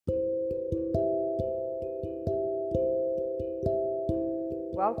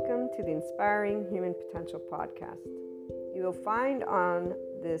Welcome to the Inspiring Human Potential podcast. You will find on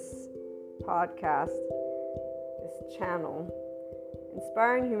this podcast, this channel,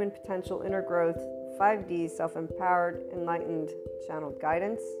 Inspiring Human Potential Inner Growth 5D Self-Empowered Enlightened Channeled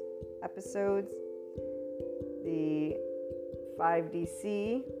Guidance episodes, the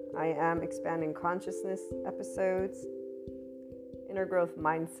 5DC I Am Expanding Consciousness episodes, Inner Growth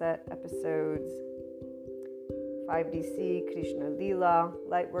Mindset episodes, 5DC Krishna Lila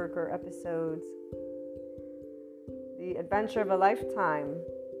Lightworker episodes, The Adventure of a Lifetime,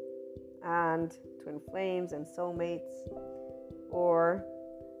 and Twin Flames and Soulmates, or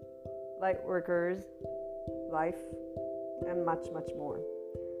Lightworkers, Life, and much, much more.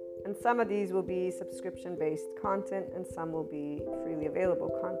 And some of these will be subscription-based content and some will be freely available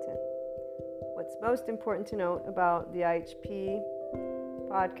content. What's most important to note about the IHP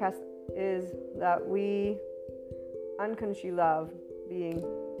podcast is that we unconsciously love being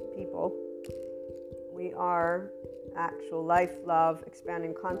people. We are actual life, love,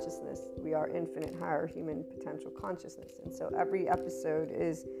 expanding consciousness. We are infinite higher human potential consciousness. And so every episode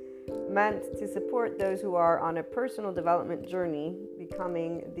is meant to support those who are on a personal development journey,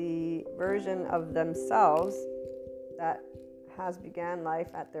 becoming the version of themselves that has began life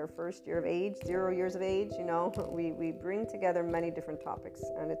at their first year of age, 0 years of age. We bring together many different topics,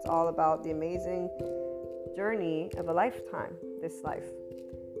 and it's all about the amazing journey of a lifetime, this life.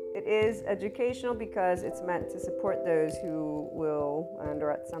 It is educational because it's meant to support those who will, and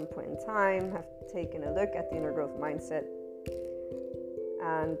or at some point in time, have taken a look at the inner growth mindset.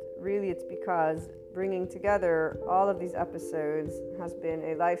 And really it's because bringing together all of these episodes has been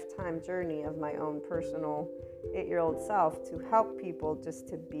a lifetime journey of my own personal 8-year-old self to help people just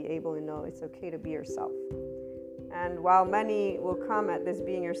to be able to know it's okay to be yourself. And while many will come at this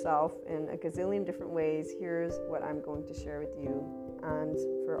being yourself in a gazillion different ways, here's what I'm going to share with you. And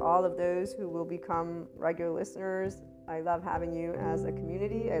for all of those who will become regular listeners, I love having you as a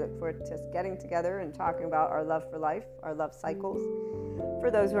community. I look forward to getting together and talking about our love for life, our love cycles. For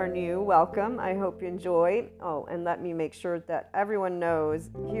those who are new, welcome. I hope you enjoy. Oh, and let me make sure that everyone knows,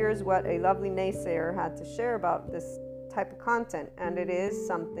 here's what a lovely naysayer had to share about this type of content. And it is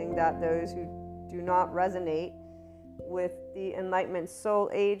something that those who do not resonate with the Enlightenment Soul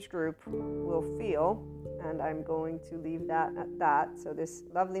age group will feel, and I'm going to leave that at that. So this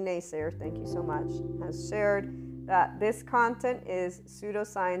lovely naysayer, thank you so much, has shared that this content is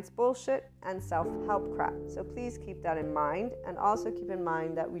pseudoscience bullshit and self-help crap. So please keep that in mind, and also keep in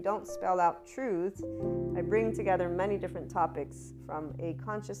mind that we don't spell out truth. I bring together many different topics from a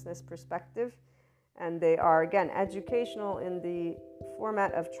consciousness perspective, and they are, again, educational in the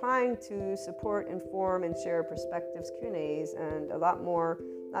format of trying to support, inform, and share perspectives, Q&As, and a lot more,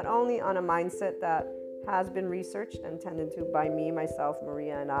 not only on a mindset that has been researched and tended to by me, myself,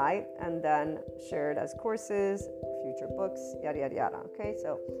 Maria, and I, and then shared as courses, future books, yada, yada, yada. Okay,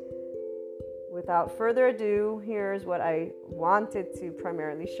 so without further ado, here's what I wanted to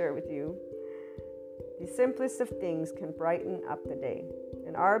primarily share with you. The simplest of things can brighten up the day.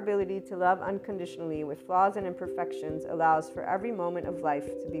 And our ability to love unconditionally with flaws and imperfections allows for every moment of life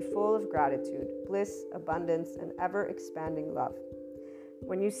to be full of gratitude, bliss, abundance, and ever-expanding love.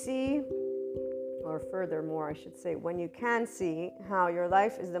 When you see, or furthermore, I should say, when you can see how your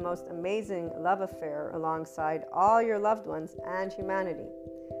life is the most amazing love affair alongside all your loved ones and humanity,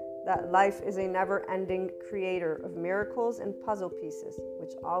 that life is a never-ending creator of miracles and puzzle pieces,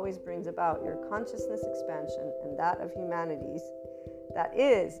 which always brings about your consciousness expansion and that of humanity's. That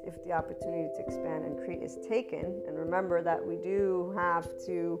is, if the opportunity to expand and create is taken. And remember that we do have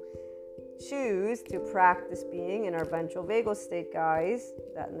to choose to practice being in our ventral vagal state, guys,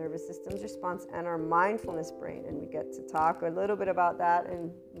 that nervous system's response, and our mindfulness brain. And we get to talk a little bit about that in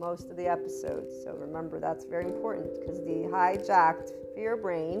most of the episodes. So remember, that's very important, because the hijacked fear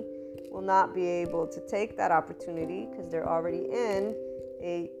brain will not be able to take that opportunity because they're already in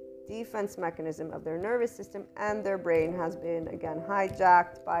a defense mechanism of their nervous system, and their brain has been, again,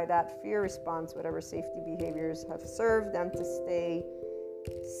 hijacked by that fear response, whatever safety behaviors have served them to stay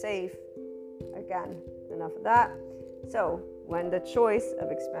safe. Again, enough of that. So when the choice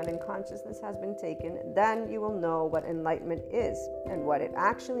of expanding consciousness has been taken, then you will know what enlightenment is and what it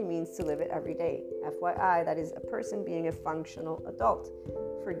actually means to live it every day. FYI, that is a person being a functional adult.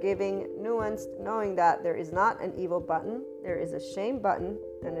 Forgiving, nuanced, knowing that there is not an evil button, there is a shame button,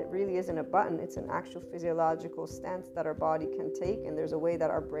 and it really isn't a button, it's an actual physiological stance that our body can take, and there's a way that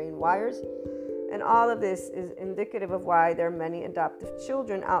our brain wires. And all of this is indicative of why there are many adoptive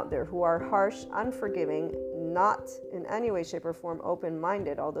children out there who are harsh, unforgiving, not in any way, shape, or form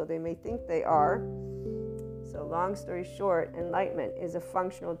open-minded, although they may think they are. So long story short, enlightenment is a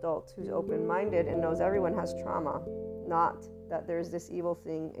functional adult who's open-minded and knows everyone has trauma, not that there's this evil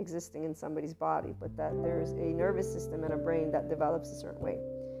thing existing in somebody's body, but that there's a nervous system and a brain that develops a certain way.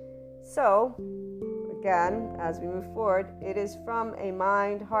 So, again, as we move forward, it is from a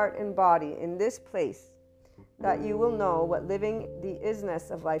mind, heart, and body in this place that you will know what living the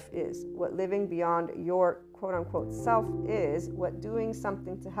isness of life is, what living beyond your quote-unquote self is, what doing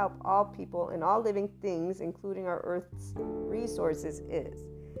something to help all people and all living things, including our Earth's resources, is.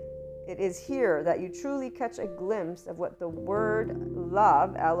 It is here that you truly catch a glimpse of what the word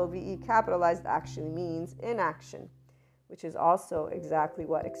love, L-O-V-E capitalized, actually means in action, which is also exactly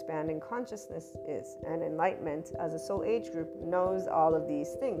what expanding consciousness is. And enlightenment, as a soul age group, knows all of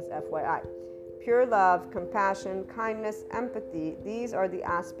these things, FYI. Pure love, compassion, kindness, empathy, these are the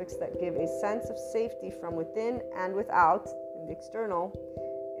aspects that give a sense of safety from within and without, in the external.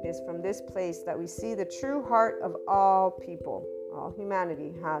 It is from this place that we see the true heart of all people. All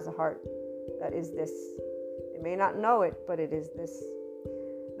humanity has a heart that is this. They may not know it, but it is this.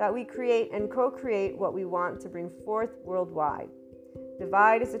 That we create and co-create what we want to bring forth worldwide.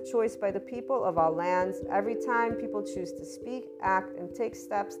 Divide is a choice by the people of all lands. Every time people choose to speak, act, and take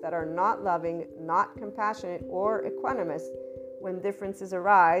steps that are not loving, not compassionate, or equanimous when differences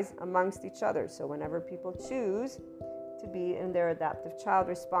arise amongst each other. So whenever people choose to be in their adaptive child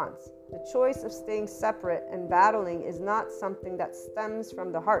response, the choice of staying separate and battling is not something that stems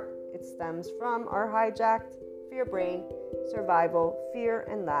from the heart. It stems from our hijacked fear brain, survival, fear,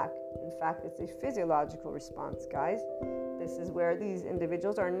 and lack. In fact, it's a physiological response, guys. This is where these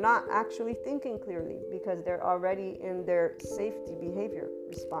individuals are not actually thinking clearly because they're already in their safety behavior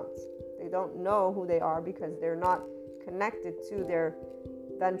response. They don't know who they are because they're not connected to their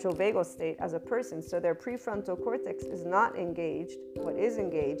ventral vagal state as a person. So their prefrontal cortex is not engaged. What is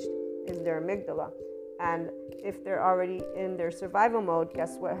engaged is their amygdala. And if they're already in their survival mode,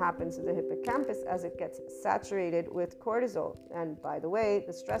 guess what happens to the hippocampus as it gets saturated with cortisol? And by the way,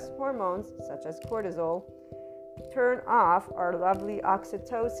 the stress hormones, such as cortisol, turn off our lovely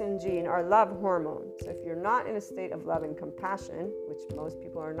oxytocin gene, our love hormone. So if you're not in a state of love and compassion, which most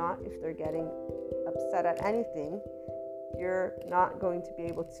people are not if they're getting upset at anything, you're not going to be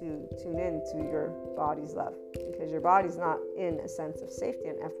able to tune in to your body's love because your body's not in a sense of safety.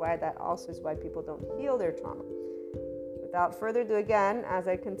 And FYI, that also is why people don't heal their trauma. Without further ado, again, as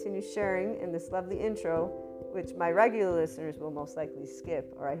I continue sharing in this lovely intro, which my regular listeners will most likely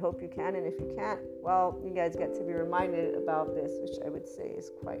skip, or I hope you can, and if you can't, well, you guys get to be reminded about this, which I would say is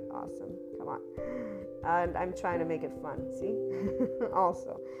quite awesome. Come on. And I'm trying to make it fun, see?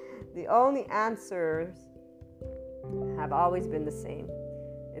 Also, the only answers have always been the same.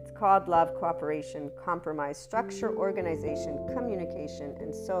 It's called love, cooperation, compromise, structure, organization, communication,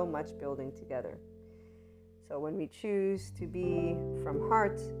 and so much building together. So when we choose to be from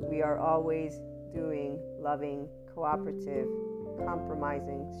heart, we are always doing loving, cooperative,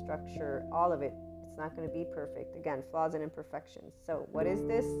 compromising, structure, all of it. It's not going to be perfect. Again, flaws and imperfections. So what is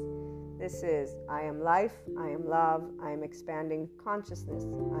this? This is I am life, I am love, I am expanding consciousness,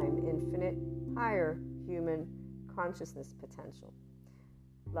 I am infinite, higher human consciousness potential.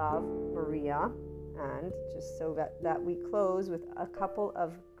 Love, Maria. And just so that we close with a couple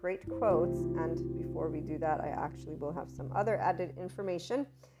of great quotes, and before we do that, I actually will have some other added information.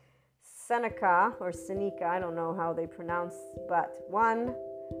 Seneca, or Seneca, I don't know how they pronounce, but one,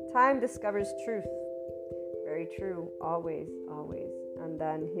 time discovers truth. Very true, always, always. And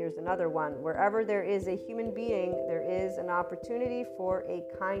then here's another one. Wherever there is a human being, there is an opportunity for a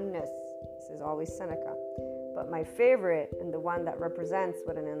kindness. This is always Seneca. But my favorite, and the one that represents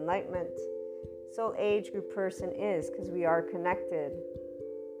what an enlightenment soul age group person is, because we are connected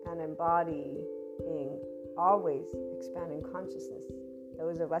and embodying always expanding consciousness.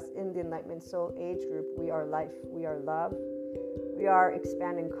 Those of us in the enlightenment soul age group, we are life, we are love, we are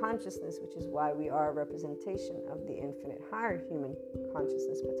expanding consciousness, which is why we are a representation of the infinite higher human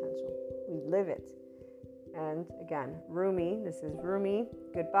consciousness potential. We live it. And again, Rumi, this is Rumi,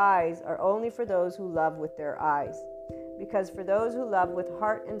 goodbyes are only for those who love with their eyes. Because for those who love with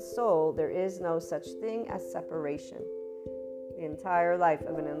heart and soul, there is no such thing as separation. The entire life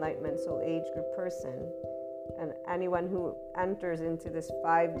of an enlightenment soul age group person, and anyone who enters into this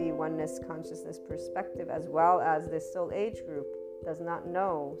 5D oneness consciousness perspective, as well as this soul age group, does not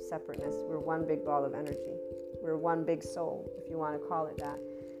know separateness. We're one big ball of energy. We're one big soul, if you want to call it that.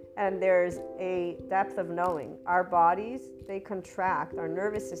 And there's a depth of knowing. Our bodies, they contract. Our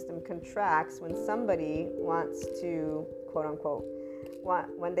nervous system contracts when somebody wants to, quote unquote,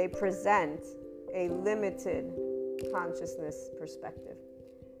 when they present a limited consciousness perspective.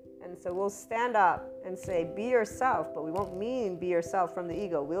 And so we'll stand up and say, be yourself, but we won't mean be yourself from the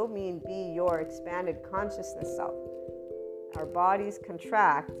ego. We'll mean be your expanded consciousness self. Our bodies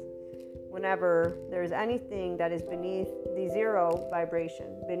contract whenever there's anything that is beneath the zero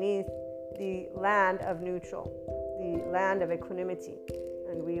vibration, beneath the land of neutral, the land of equanimity.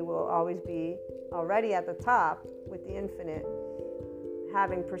 And we will always be already at the top with the infinite,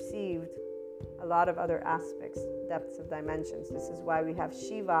 having perceived a lot of other aspects, depths of dimensions. This is why we have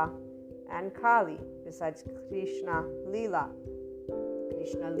Shiva and Kali, besides Krishna Lila.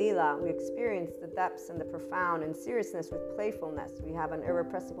 Krishna Lila, we experience the depths and the profound and seriousness with playfulness. We have an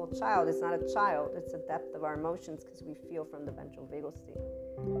irrepressible child. It's not a child, it's the depth of our emotions because we feel from the ventral vagal state.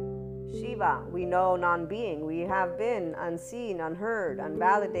 Shiva, we know non-being. We have been unseen, unheard,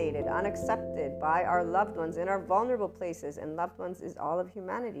 unvalidated, unaccepted by our loved ones in our vulnerable places. And loved ones is all of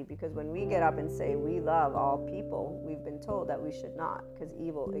humanity, because when we get up and say we love all people, we've been told that we should not, because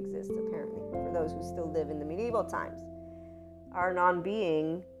evil exists apparently for those who still live in the medieval times. Our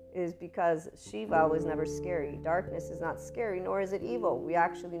non-being is because Shiva was never scary. Darkness is not scary, nor is it evil. We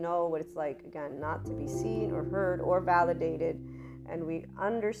actually know what it's like, again, not to be seen or heard or validated. And we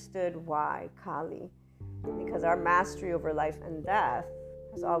understood why, Kali, because our mastery over life and death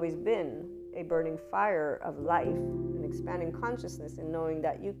has always been a burning fire of life, an expanding consciousness, and knowing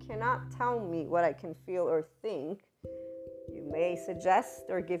that you cannot tell me what I can feel or think. You may suggest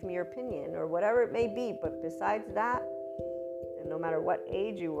or give me your opinion or whatever it may be, but besides that, and no matter what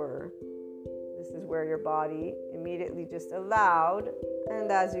age you were, this is where your body immediately just allowed,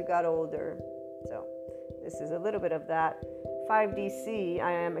 and as you got older. So this is a little bit of that 5DC,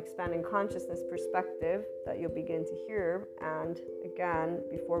 I am expanding consciousness perspective that you'll begin to hear. And again,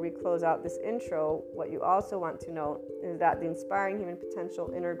 before we close out this intro, what you also want to know is that the Inspiring Human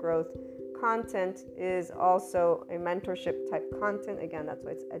Potential Inner Growth content is also a mentorship type content. Again, that's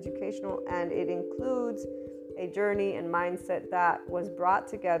why it's educational, and it includes a journey and mindset that was brought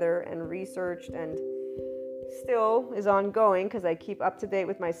together and researched and still is ongoing, because I keep up to date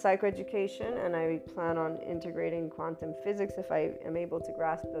with my psychoeducation, and I plan on integrating quantum physics if I am able to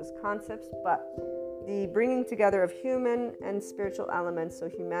grasp those concepts. But the bringing together of human and spiritual elements, so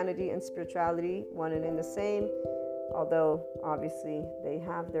humanity and spirituality, one and in the same, although obviously they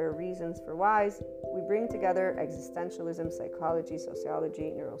have their reasons for whys, we bring together existentialism, psychology,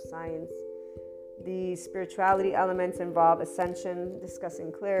 sociology, neuroscience. The spirituality elements involve ascension,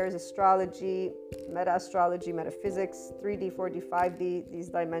 discussing clairs, astrology, meta-astrology, metaphysics, 3D, 4D, 5D, these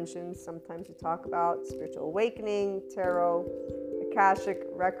dimensions. Sometimes we talk about spiritual awakening, tarot, Akashic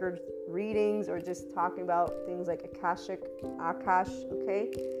record readings, or just talking about things like Akash,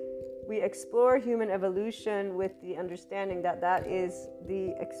 okay? We explore human evolution with the understanding that that is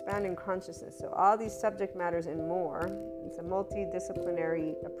the expanding consciousness. So all these subject matters and more. It's a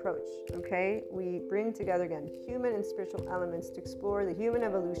multidisciplinary approach, okay? We bring together, again, human and spiritual elements to explore the human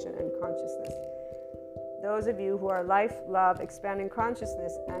evolution and consciousness. Those of you who are life, love, expanding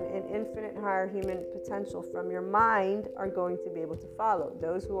consciousness, and in infinite higher human potential from your mind are going to be able to follow.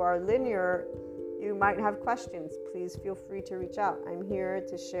 Those who are linear, you might have questions. Please feel free to reach out. I'm here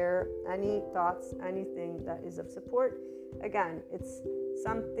to share any thoughts, anything that is of support. Again, it's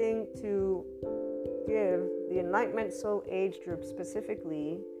something to give the Enlightenment Soul Age group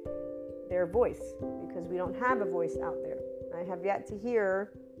specifically their voice, because we don't have a voice out there. I have yet to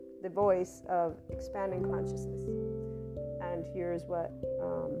hear the voice of expanding consciousness. And here's what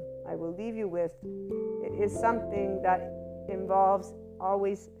I will leave you with. It is something that involves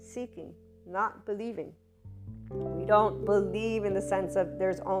always seeking, not believing. We don't believe in the sense of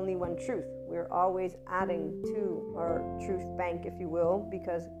there's only one truth. We're always adding to our truth bank, if you will,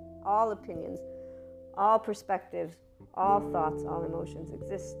 because all opinions, all perspectives, all thoughts, all emotions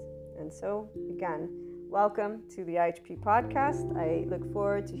exist. And so, again, welcome to the IHP podcast. I look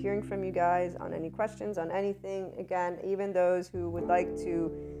forward to hearing from you guys on any questions, on anything. Again, even those who would like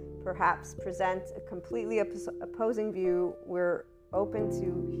to perhaps present a completely opposing view, we're open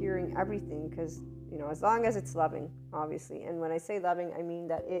to hearing everything, because, you know, as long as it's loving, obviously. And when I say loving, I mean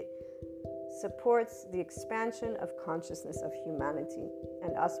that it supports the expansion of consciousness of humanity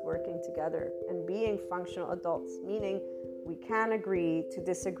and us working together and being functional adults, meaning we can agree to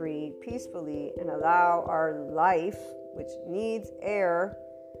disagree peacefully and allow our life, which needs air,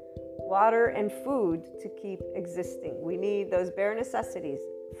 water, and food to keep existing. We need those bare necessities.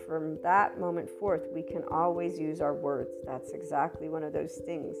 From that moment forth, we can always use our words. That's exactly one of those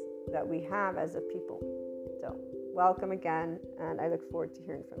things that we have as a people. So, welcome again, and I look forward to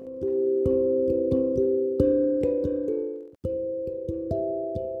hearing from you.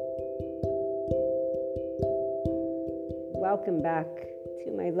 Welcome back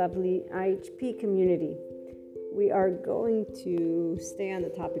to my lovely IHP community. We are going to stay on the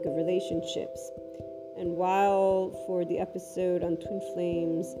topic of relationships. And while for the episode on twin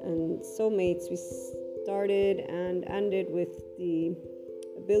flames and soulmates, we started and ended with the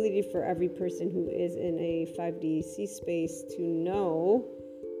ability for every person who is in a 5DC space to know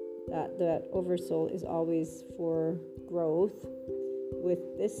that oversoul is always for growth.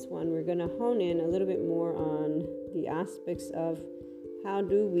 With this one, we're going to hone in a little bit more on the aspects of how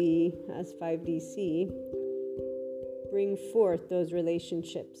do we, as 5DC, bring forth those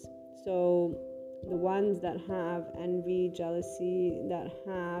relationships. So the ones that have envy, jealousy, that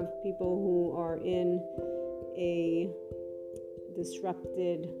have people who are in a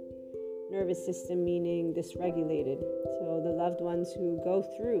disrupted nervous system, meaning dysregulated. So the loved ones who go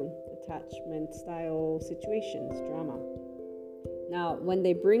through attachment style situations, drama. Now, when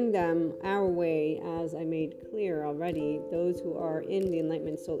they bring them our way, as I made clear already, those who are in the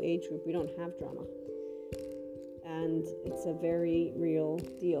Enlightenment Soul Age group, we don't have drama. And it's a very real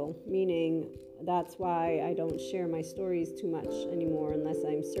deal, meaning that's why I don't share my stories too much anymore unless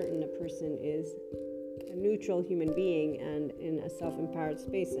I'm certain a person is a neutral human being and in a self-empowered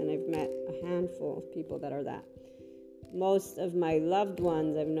space, and I've met a handful of people that are that. Most of my loved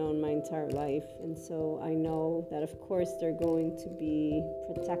ones I've known my entire life, and so I know that of course they're going to be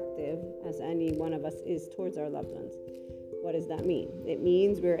protective, as any one of us is towards our loved ones. What does that mean? It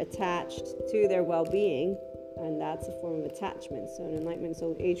means we're attached to their well-being, and that's a form of attachment. So an Enlightenment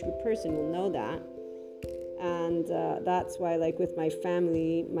Soul Age group person will know that. And that's why, like with my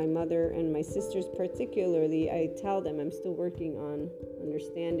family, my mother and my sisters particularly, I tell them I'm still working on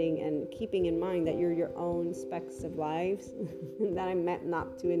understanding and keeping in mind that you're your own specks of lives, and that I'm meant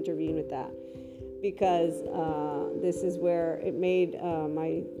not to intervene with that. Because this is where it made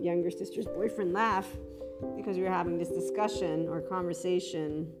my younger sister's boyfriend laugh, because we were having this discussion or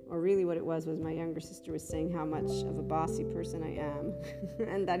conversation, or really what it was my younger sister was saying how much of a bossy person I am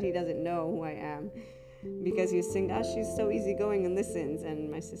and that he doesn't know who I am, because he was saying, she's so easygoing and listens. And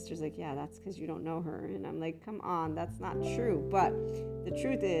my sister's like, yeah, that's because you don't know her. And I'm like, come on, that's not true. But the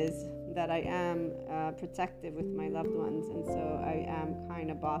truth is that I am protective with my loved ones, and so I am kind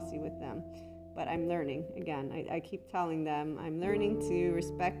of bossy with them. But I'm learning. Again, I keep telling them I'm learning to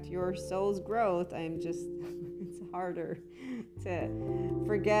respect your soul's growth. I'm just, it's harder to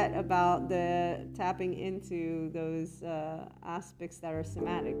forget about the tapping into those aspects that are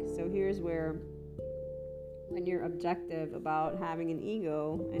somatic. So here's where, when you're objective about having an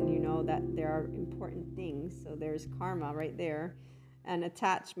ego and you know that there are important things, so there's karma right there, and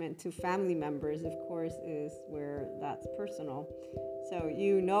attachment to family members, of course, is where that's personal. So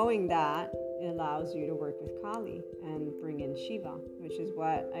you knowing that, it allows you to work with Kali and bring in Shiva, which is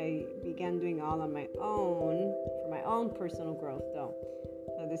what I began doing all on my own for my own personal growth, though.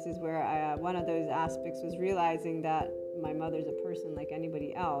 So this is where one of those aspects was realizing that my mother's a person like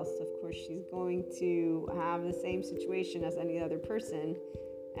anybody else. Of course, she's going to have the same situation as any other person.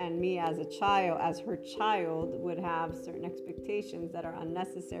 And me as a child, as her child, would have certain expectations that are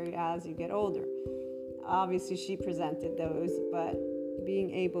unnecessary as you get older. Obviously, she presented those, but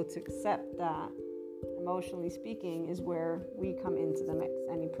being able to accept that, emotionally speaking, is where we come into the mix.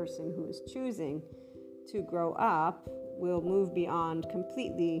 Any person who is choosing to grow up will move beyond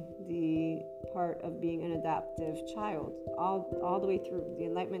completely the part of being an adaptive child, all the way through. The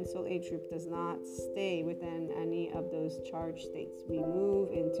Enlightenment Soul Age group does not stay within any of those charged states. We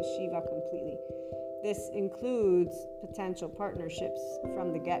move into Shiva completely. This includes potential partnerships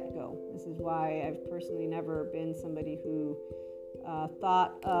from the get-go. This is why I've personally never been somebody who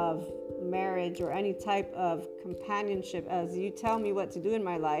thought of marriage or any type of companionship as you tell me what to do in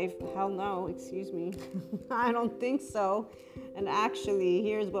my life. Hell no, excuse me. I don't think so. And actually,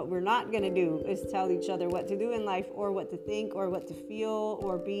 here's what we're not going to do, is tell each other what to do in life, or what to think, or what to feel,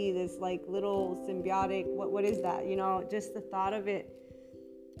 or be this like little symbiotic, what is that? You know, just the thought of it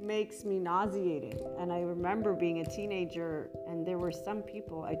makes me nauseated. And I remember being a teenager, and there were some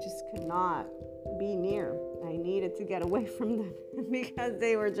people I just could not be near. I needed to get away from them because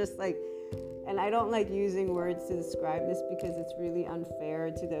they were just like, and I don't like using words to describe this because it's really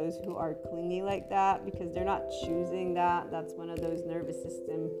unfair to those who are clingy like that, because they're not choosing that. That's one of those nervous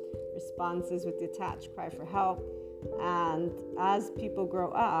system responses with the attached cry for help. And as people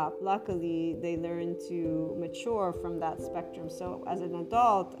grow up, luckily, they learn to mature from that spectrum. So as an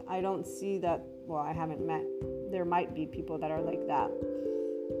adult, I don't see that, well, I haven't met, there might be people that are like that.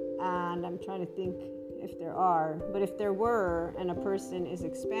 And I'm trying to think if there are. But if there were, and a person is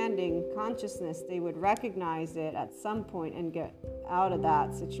expanding consciousness, they would recognize it at some point and get out of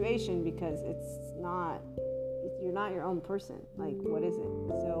that situation, because it's not, you're not your own person. Like, what is it?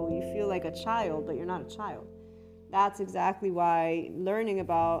 So you feel like a child, but you're not a child. That's exactly why learning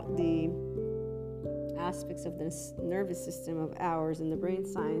about the aspects of this nervous system of ours and the brain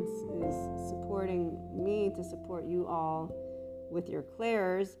science is supporting me to support you all with your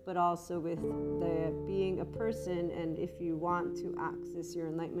clairs, but also with the being a person. And if you want to access your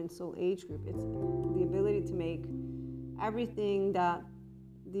enlightenment soul age group, it's the ability to make everything that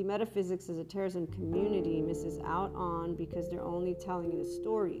the metaphysics esotericism community misses out on, because they're only telling you the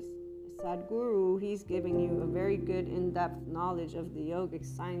stories. Sadhguru, he's giving you a very good in-depth knowledge of the yogic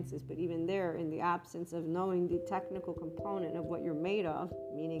sciences, but even there, in the absence of knowing the technical component of what you're made of,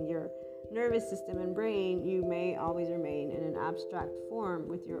 meaning your nervous system and brain, you may always remain in an abstract form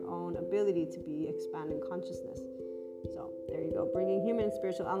with your own ability to be expanding consciousness. So there you go, bringing human and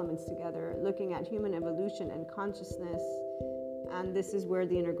spiritual elements together, looking at human evolution and consciousness. And this is where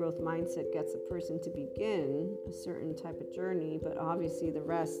the inner growth mindset gets a person to begin a certain type of journey. But obviously the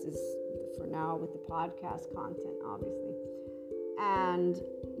rest is for now with the podcast content, obviously. And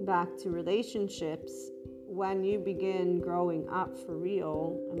back to relationships, when you begin growing up for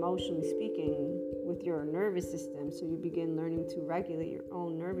real, emotionally speaking, with your nervous system, so you begin learning to regulate your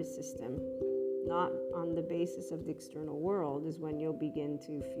own nervous system, not on the basis of the external world, is when you'll begin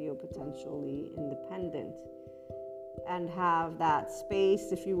to feel potentially independent and have that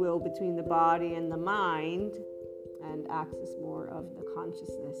space, if you will, between the body and the mind, and access more of the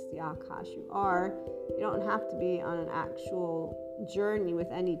consciousness, the Akash you are. You don't have to be on an actual journey with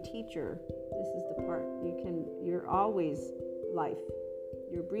any teacher. This is the part you're always life.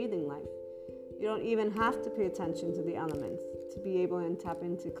 You're breathing life. You don't even have to pay attention to the elements to be able to tap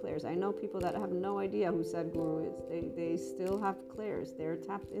into clairs. I know people that have no idea who Sadhguru is. They still have clairs. They're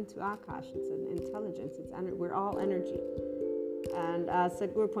tapped into Akash. It's an intelligence. We're all energy. And as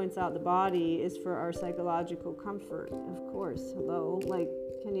Sadhguru points out, the body is for our psychological comfort. Of course. Hello. Like,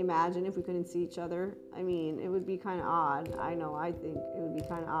 can you imagine if we couldn't see each other? I mean, it would be kind of odd. I know, I think it would be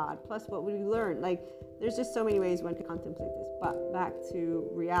kind of odd. Plus, what would we learn? Like, there's just so many ways one could contemplate this. But back to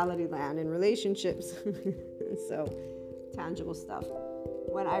reality land and relationships. So, tangible stuff.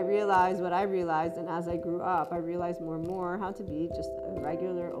 When I realized what I realized, and as I grew up, I realized more and more how to be just a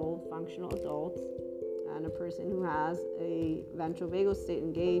regular old functional adult and a person who has a ventral vagal state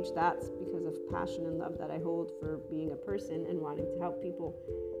engaged. That's because of passion and love that I hold for being a person and wanting to help people,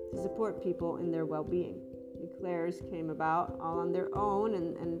 to support people in their well-being. The clairs came about all on their own,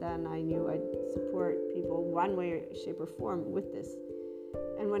 and then I knew I'd support people one way, shape, or form with this.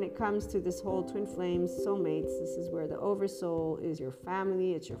 And when it comes to this whole twin flames, soulmates, this is where the oversoul is your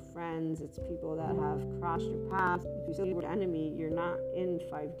family, it's your friends, it's people that have crossed your path. If you see the word enemy, you're not in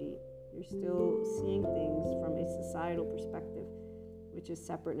 5D. You're still seeing things from a societal perspective, which is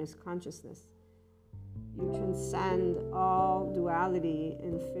separateness consciousness. You transcend all duality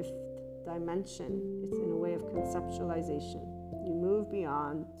in fifth dimension. It's in a way of conceptualization. You move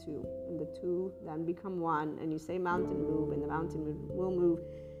beyond two, and the two then become one, and you say mountain move, and the mountain will move.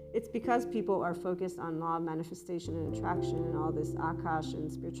 It's because people are focused on law of manifestation and attraction and all this Akash and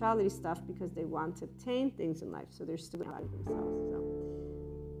spirituality stuff because they want to obtain things in life, so they're still out of themselves. So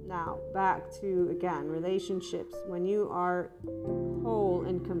now back to, again, relationships. When you are whole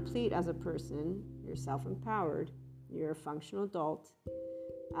and complete as a person, you're self-empowered, you're a functional adult.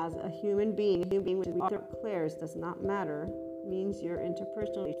 As a human being which we clairs does not matter, means your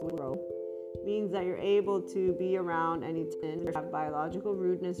interpersonal will grow, means that you're able to be around any time, have biological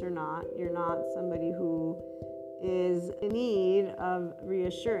rudeness or not. You're not somebody who is in need of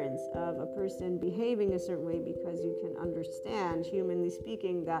reassurance of a person behaving a certain way, because you can understand, humanly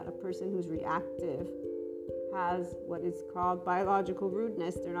speaking, that a person who's reactive has what is called biological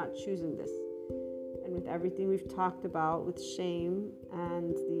rudeness. They're not choosing this. And with everything we've talked about with shame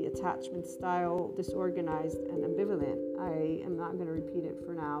and the attachment style, disorganized and ambivalent, I am not going to repeat it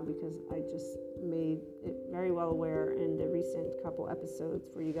for now because I just made it very well aware in the recent couple episodes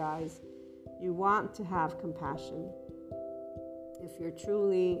for you guys. You want to have compassion. If you're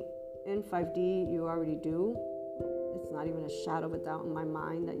truly in 5D, you already do. It's not even a shadow of a doubt in my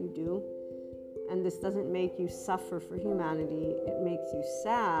mind that you do. And this doesn't make you suffer for humanity. It makes you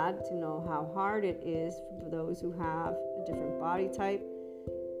sad to know how hard it is for those who have a different body type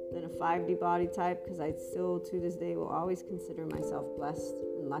than a 5D body type, because I still, to this day, will always consider myself blessed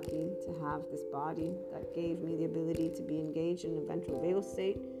and lucky to have this body that gave me the ability to be engaged in a ventral vagal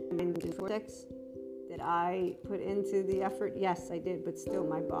state. And the vortex, did I put into the effort? Yes, I did, but still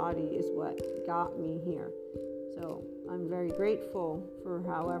my body is what got me here. So I'm very grateful for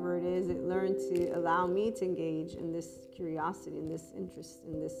however it is it learned to allow me to engage in this curiosity, in this interest,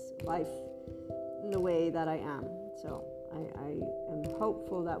 in this life, in the way that I am. So I am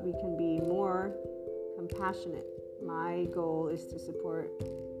hopeful that we can be more compassionate. My goal is to support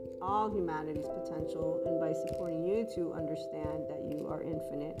all humanity's potential, and by supporting you to understand that you are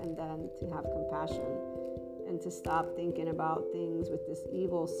infinite, and then to have compassion and to stop thinking about things with this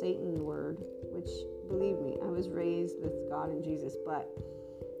evil Satan word, which, believe me, I was raised with God and Jesus, but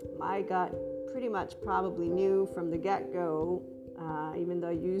my gut pretty much probably knew from the get-go, even though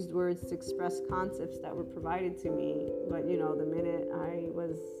I used words to express concepts that were provided to me. But the minute I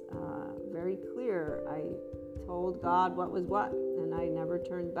was very clear, I told God what was what, and I never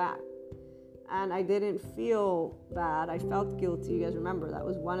turned back. And I didn't feel bad. I felt guilty. You guys remember, that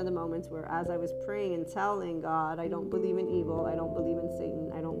was one of the moments where, as I was praying and telling God, I don't believe in evil, I don't believe in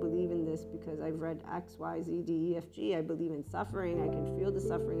Satan, I don't believe in this because I've read X, Y, Z, D, E, F, G. I believe in suffering. I can feel the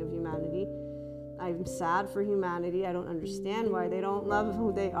suffering of humanity. I'm sad for humanity. I don't understand why they don't love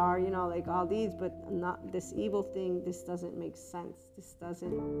who they are, like all these, but not this evil thing. This doesn't make sense. This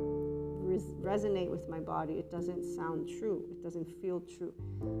doesn't resonate with my body. It doesn't sound true. It doesn't feel true.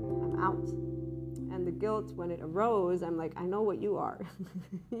 I'm out. And the guilt, when it arose, I'm like, I know what you are.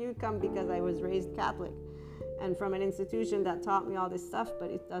 You come because I was raised Catholic and from an institution that taught me all this stuff,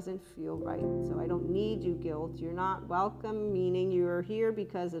 but it doesn't feel right. So I don't need you, guilt. You're not welcome, meaning you're here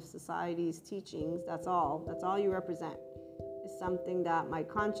because of society's teachings. That's all. That's all you represent. Is something that my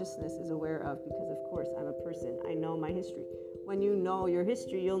consciousness is aware of, because of course I'm a person. I know my history. When you know your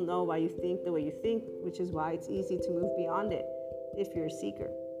history, you'll know why you think the way you think, which is why it's easy to move beyond it if you're a seeker,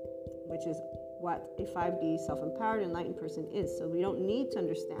 which is what a 5D self-empowered enlightened person is. So we don't need to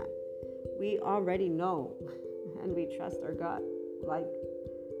understand. We already know, and we trust our gut like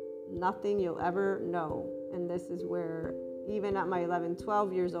nothing you'll ever know. And this is where, even at my 11,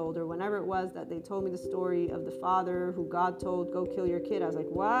 12 years old, or whenever it was that they told me the story of the father who God told, go kill your kid, I was like,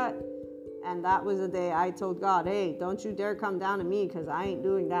 what? And that was the day I told God, hey, don't you dare come down to me, because I ain't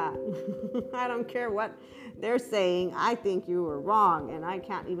doing that. I don't care what they're saying. I think you were wrong. And I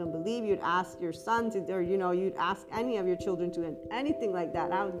can't even believe you'd ask your son to, or, you'd ask any of your children to anything like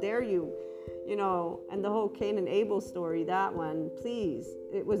that. How dare you? And the whole Cain and Abel story, that one, please.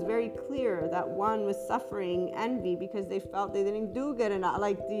 It was very clear that one was suffering envy because they felt they didn't do good enough.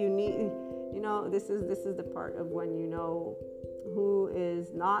 Like, do you need, this is the part of when who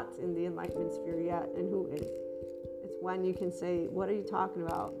is not in the enlightenment sphere yet and who is. It's when you can say, what are you talking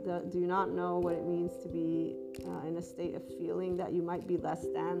about? Do you not know what it means to be in a state of feeling that you might be less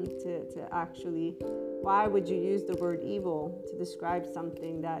than, to actually, why would you use the word evil to describe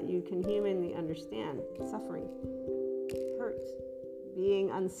something that you can humanly understand? Suffering, hurt, being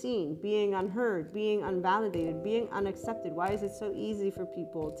unseen, being unheard, being unvalidated, being unaccepted. Why is it so easy for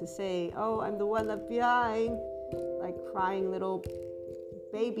people to say, oh, I'm the one left behind, like crying little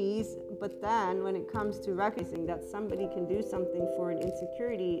babies? But then when it comes to recognizing that somebody can do something for an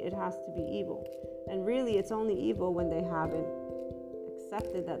insecurity, it has to be evil. And really, it's only evil when they haven't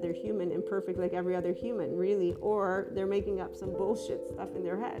accepted that they're human, imperfect like every other human, really, or they're making up some bullshit stuff in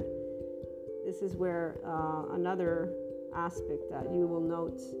their head. This is where another aspect that you will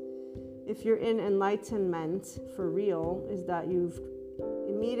note, if you're in enlightenment for real, is that you've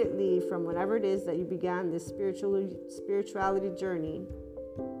immediately, from whenever it is that you began this spirituality journey,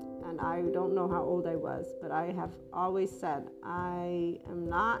 and I don't know how old I was, but I have always said I am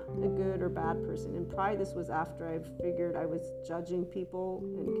not a good or bad person. And probably this was after I figured I was judging people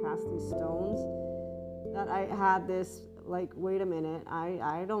and casting stones, that I had this, like, wait a minute,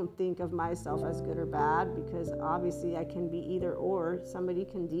 I don't think of myself as good or bad, because obviously I can be either or. Somebody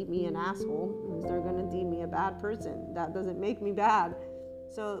can deem me an asshole, because they're going to deem me a bad person. That doesn't make me bad.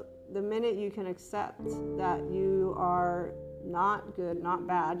 So the minute you can accept that you are not good, not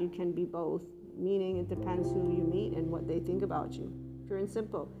bad, you can be both, meaning it depends who you meet and what they think about you, pure and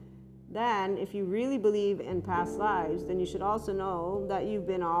simple. Then if you really believe in past lives, then you should also know that you've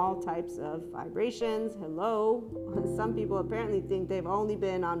been all types of vibrations. Hello. Some people apparently think they've only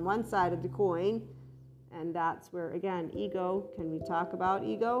been on one side of the coin, and that's where, again, ego. Can we talk about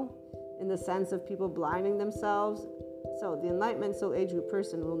ego in the sense of people blinding themselves? So the enlightenment soul age group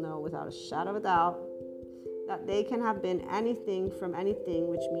person will know without a shadow of a doubt that they can have been anything from anything,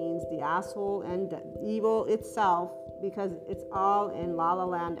 which means the asshole and the evil itself, because it's all in La La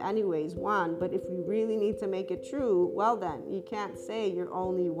Land anyways, one. But if we really need to make it true, well then, you can't say you're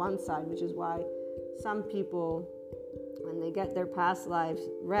only one side, which is why some people, when they get their past lives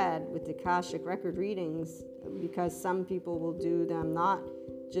read with the Akashic record readings, because some people will do them not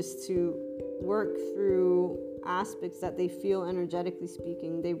just to work through aspects that they feel, energetically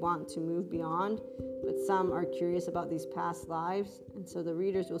speaking, they want to move beyond, but some are curious about these past lives. And so the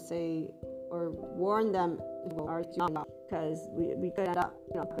readers will say, or warn them because we could end up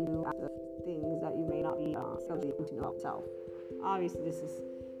doing things that you may not be able to know about yourself. Obviously, this is,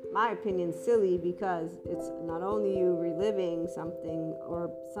 my opinion, silly because it's not only you reliving something or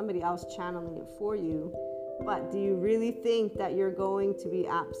somebody else channeling it for you, but do you really think that you're going to be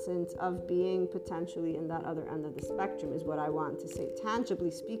absent of being potentially in that other end of the spectrum is what I want to say,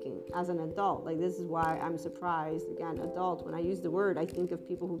 tangibly speaking, as an adult. Like, this is why I'm surprised, again, adult, when I use the word, I think of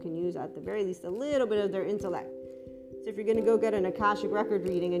people who can use at the very least a little bit of their intellect. So if you're going to go get an Akashic record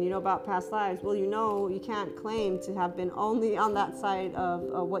reading and you know about past lives, well, you can't claim to have been only on that side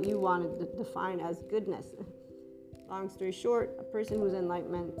of what you wanted to define as goodness. Long story short, a person who's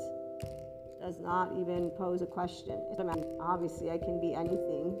enlightenment does not even pose a question. Obviously, I can be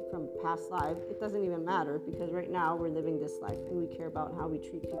anything from past life. It doesn't even matter because right now we're living this life and we care about how we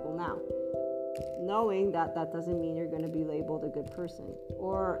treat people now. Knowing that doesn't mean you're going to be labeled a good person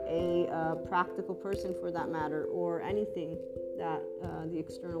or a practical person for that matter, or anything that the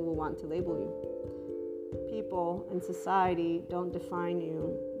external will want to label you. People in society don't define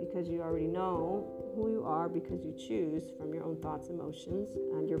you because you already know who you are, because you choose from your own thoughts, emotions,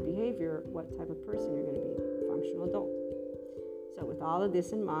 and your behavior what type of person you're going to be, a functional adult. So with all of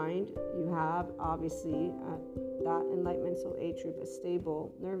this in mind, you have obviously that enlightenment soul age group, a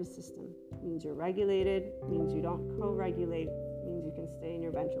stable nervous system. Means you're regulated, means you don't co-regulate, means you can stay in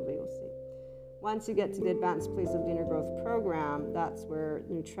your ventral vagal state. Once you get to the advanced place of the inner growth program, that's where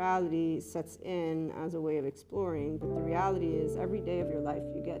neutrality sets in as a way of exploring. But the reality is, every day of your life,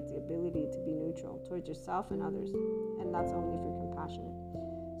 you get the ability to be neutral towards yourself and others. And that's only if you're compassionate.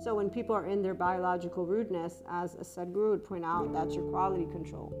 So when people are in their biological rudeness, as a Sadhguru would point out, that's your quality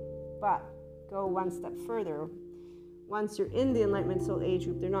control. But go one step further. Once you're in the enlightenment soul age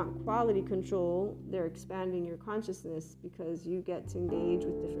group, they're not quality control, they're expanding your consciousness, because you get to engage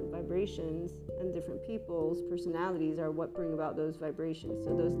with different vibrations, and different people's personalities are what bring about those vibrations.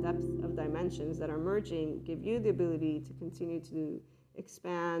 So those depths of dimensions that are merging give you the ability to continue to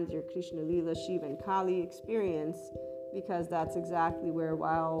expand your Krishna Lila, Shiva and Kali experience, because that's exactly where,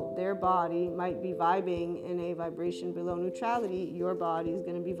 while their body might be vibing in a vibration below neutrality, your body is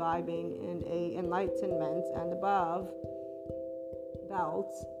going to be vibing in a enlightenment and above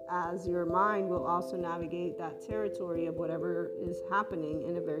belt, as your mind will also navigate that territory of whatever is happening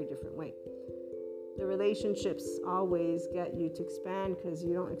in a very different way. The relationships always get you to expand, because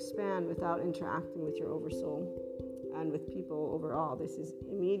you don't expand without interacting with your oversoul and with people overall. This is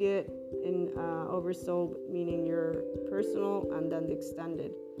immediate in oversoul, meaning your personal and then the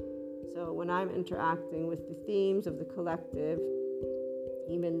extended. So when I'm interacting with the themes of the collective,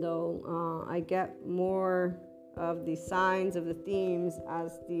 even though I get more of the signs of the themes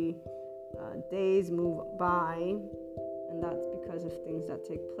as the days move by, and that's because of things that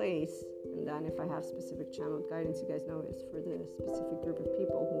take place. And then if I have specific channeled guidance, you guys know it's for the specific group of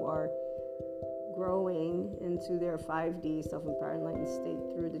people who are growing into their 5D self-empowered enlightened state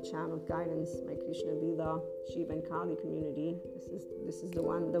through the channeled guidance, my Krishna Lila, Shiva and Kali community. This is the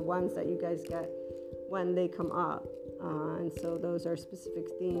ones that you guys get when they come up. And so those are specific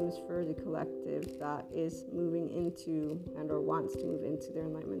themes for the collective that is moving into and or wants to move into their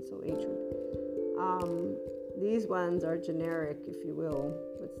enlightenment soul age group. These ones are generic, if you will,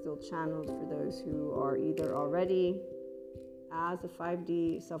 but still channeled for those who are either already as a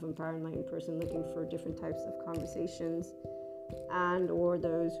 5D self-empowered enlightened person looking for different types of conversations, and or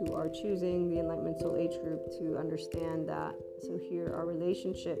those who are choosing the enlightenment soul age group to understand that. So here are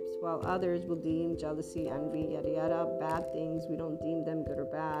relationships, while others will deem jealousy, envy, yada yada, bad things. We don't deem them good or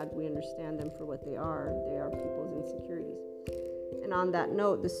bad. We understand them for what they are. They are people's insecurities. And on that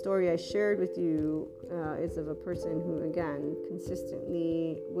note, the story I shared with you is of a person who, again,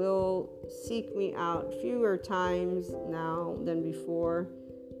 consistently will seek me out fewer times now than before,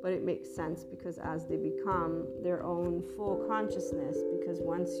 but it makes sense because as they become their own full consciousness, because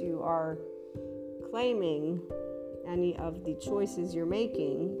once you are claiming any of the choices you're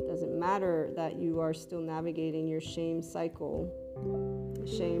making, doesn't matter that you are still navigating your shame cycle.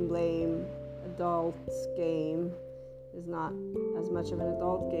 Shame, blame, adults game is not as much of an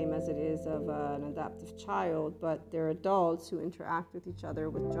adult game as it is of an adaptive child, but they're adults who interact with each other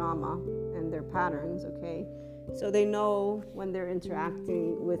with drama and their patterns, okay? So they know when they're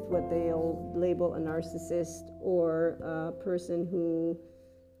interacting with what they'll label a narcissist or a person who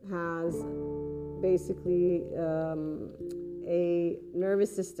has basically a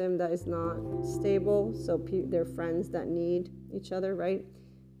nervous system that is not stable, so they're friends that need each other, right?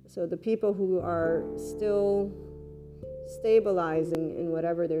 So the people who are still stabilizing in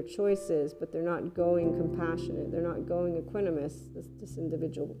whatever their choice is, but they're not going compassionate. They're not going equanimous, this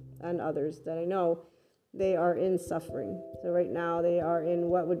individual and others that I know, they are in suffering. So right now they are in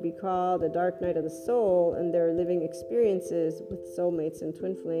what would be called the dark night of the soul, and they're living experiences with soulmates and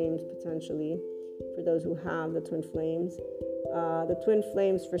twin flames, potentially, for those who have the twin flames. The twin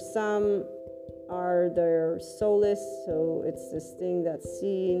flames for some are their soulless, so it's this thing that's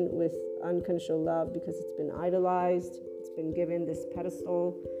seen with unconditional love because it's been idolized, it's been given this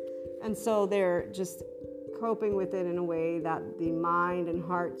pedestal, and so they're just coping with it in a way that the mind and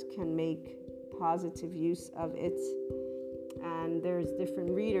heart can make positive use of it. And there's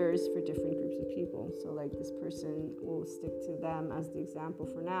different readers for different groups of people. So like this person, will stick to them as the example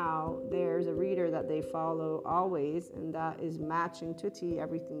for now. There's a reader that they follow always, and that is matching to T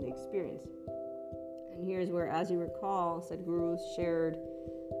everything they experience. And here's where, as you recall, Sadhguru shared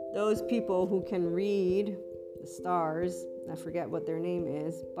those people who can read the stars. I forget what their name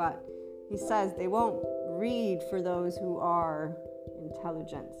is, but he says they won't read for those who are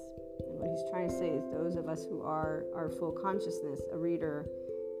intelligence. And what he's trying to say is those of us who are our full consciousness, a reader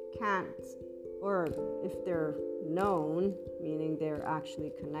can't, or if they're known, meaning they're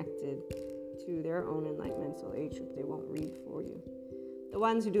actually connected to their own enlightenment, so age group, they won't read for you. The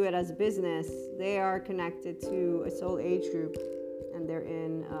ones who do it as business, they are connected to a soul age group, and they're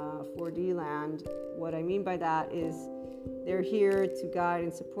in 4D land. What I mean by that is they're here to guide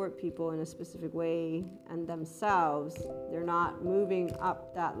and support people in a specific way, and themselves, they're not moving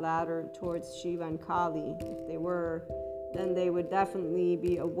up that ladder towards Shiva and Kali. If they were, then they would definitely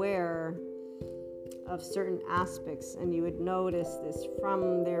be aware of certain aspects, and you would notice this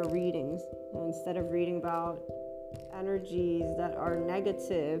from their readings. So instead of reading about energies that are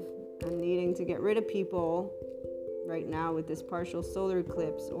negative and needing to get rid of people right now with this partial solar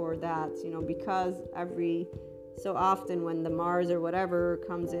eclipse, or that, because every so often when the Mars or whatever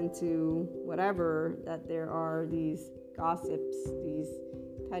comes into whatever, that there are these gossips, these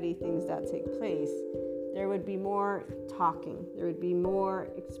petty things that take place, there would be more talking, there would be more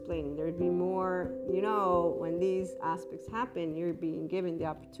explaining, there would be more, when these aspects happen, you're being given the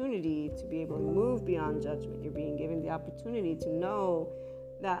opportunity to be able to move beyond judgment. You're being given the opportunity to know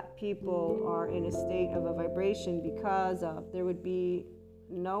that people are in a state of a vibration because of, there would be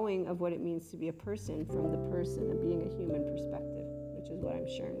knowing of what it means to be a person from the person of being a human perspective, which is what I'm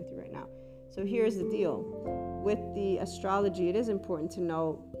sharing with you right now. So here's the deal. With the astrology, it is important to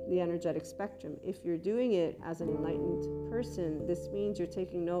know the energetic spectrum. If you're doing it as an enlightened person, this means you're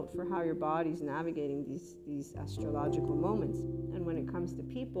taking note for how your body's navigating these astrological moments. And when it comes to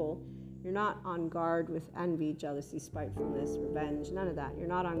people, you're not on guard with envy, jealousy, spitefulness, revenge, none of that. You're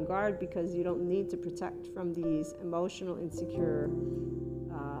not on guard because you don't need to protect from these emotional, insecure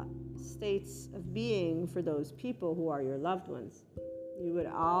states of being for those people who are your loved ones. You would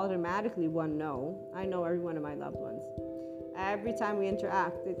automatically know, I know every one of my loved ones. Every time we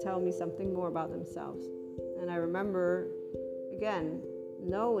interact, they tell me something more about themselves. And I remember, again,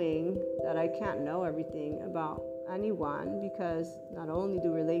 knowing that I can't know everything about anyone, because not only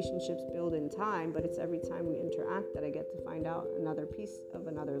do relationships build in time, but it's every time we interact that I get to find out another piece of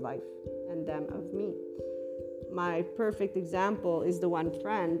another life and them of me. My perfect example is the one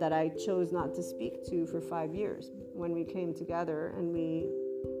friend that I chose not to speak to for 5 years. When we came together and we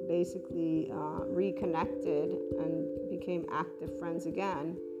basically reconnected and became active friends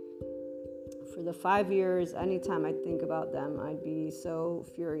again, for the 5 years, anytime I think about them, I'd be so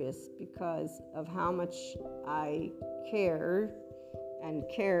furious because of how much I cared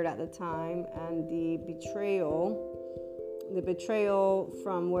at the time, and the betrayal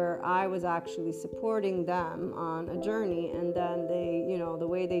from where I was actually supporting them on a journey, and then they, the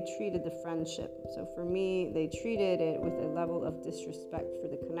way they treated the friendship. So for me, they treated it with a level of disrespect for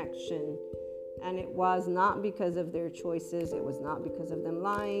the connection. And it was not because of their choices. It was not because of them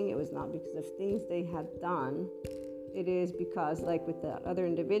lying. It was not because of things they had done. It is because, like with the other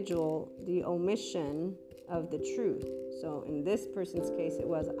individual, the omission of the truth. So in this person's case, it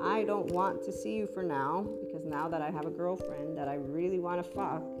was, I don't want to see you for now, because now that I have a girlfriend that I really want to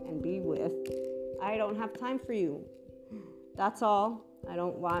fuck and be with, I don't have time for you. That's all. I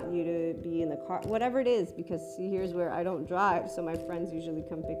don't want you to be in the car, whatever it is, because see, here's where I don't drive, so my friends usually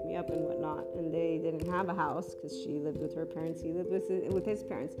come pick me up and whatnot, and they didn't have a house because she lived with her parents, he lived with his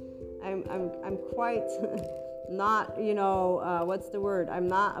parents. I'm quite not, what's the word? I'm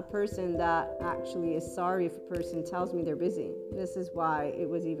not a person that actually is sorry if a person tells me they're busy. This is why it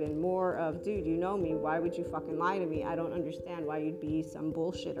was even more of, dude, you know me. Why would you fucking lie to me? I don't understand why you'd be some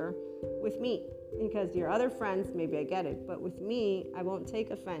bullshitter with me. Because your other friends, maybe I get it. But with me, I won't take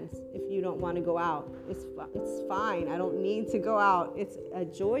offense if you don't want to go out. It's fine. I don't need to go out. It's a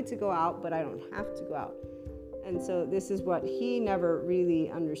joy to go out, but I don't have to go out. And so this is what he never really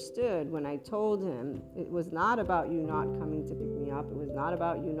understood when I told him. It was not about you not coming to pick me up. It was not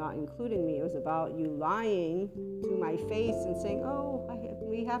about you not including me. It was about you lying to my face and saying,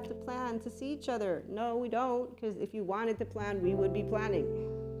 we have to plan to see each other. No, we don't, because if you wanted to plan, we would be planning.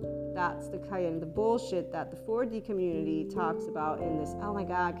 That's the kind of bullshit that the 4D community talks about in this, oh my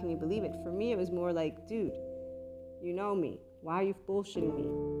God, can you believe it? For me, it was more like, dude, you know me. Why are you bullshitting me?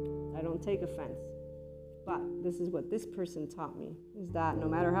 I don't take offense. But this is what this person taught me, is that no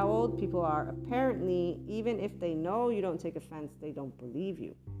matter how old people are, apparently, even if they know you don't take offense, they don't believe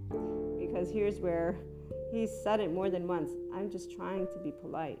you. Because here's where he's said it more than once. I'm just trying to be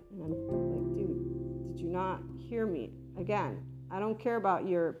polite. And I'm like, dude, did you not hear me? Again, I don't care about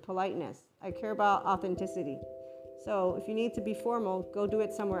your politeness. I care about authenticity. So if you need to be formal, go do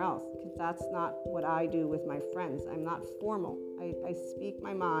it somewhere else, because that's not what I do with my friends. I'm not formal. I speak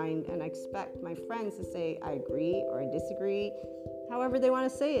my mind, and I expect my friends to say I agree or I disagree. However they want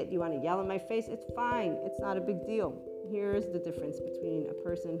to say it. You want to yell in my face? It's fine. It's not a big deal. Here's the difference between a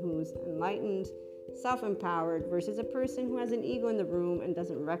person who's enlightened, self-empowered versus a person who has an ego in the room and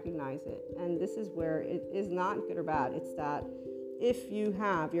doesn't recognize it. And this is where it is not good or bad. It's that if you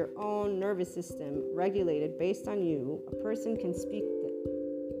have your own nervous system regulated based on you, a person can speak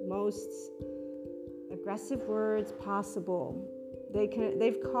the most aggressive words possible.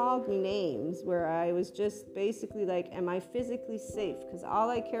 They've called me names where I was just basically like, am I physically safe? Because all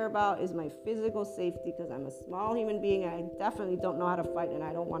I care about is my physical safety, because I'm a small human being and I definitely don't know how to fight, and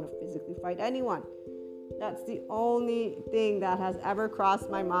I don't want to physically fight anyone. That's the only thing that has ever crossed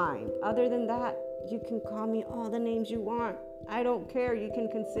my mind. Other than that, you can call me all the names you want. I don't care. You can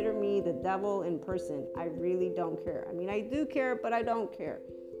consider me the devil in person. I really don't care. I mean, I do care, but I don't care.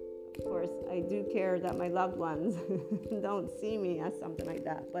 Of course, I do care that my loved ones don't see me as something like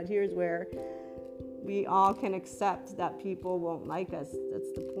that. But here's where we all can accept that people won't like us.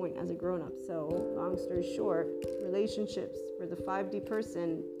 That's the point as a grown-up. So long story short, relationships for the 5D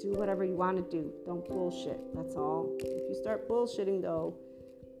person, do whatever you want to do. Don't bullshit. That's all. If you start bullshitting, though,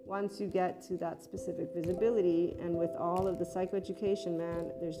 once you get to that specific visibility, and with all of the psychoeducation,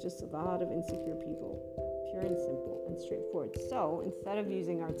 man, there's just a lot of insecure people, pure and simple and straightforward. So instead of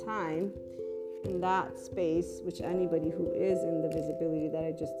using our time in that space, which anybody who is in the visibility that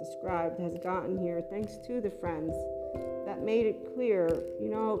I just described has gotten here thanks to the friends that made it clear,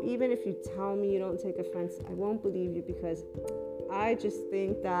 even if you tell me you don't take offense, I won't believe you, because I just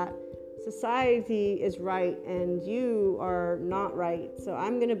think that society is right and you are not right. So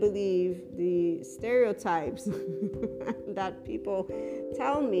I'm going to believe the stereotypes that people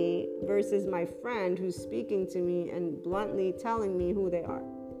tell me versus my friend who's speaking to me and bluntly telling me who they are.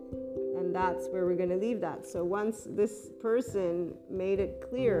 And that's where we're going to leave that. So once this person made it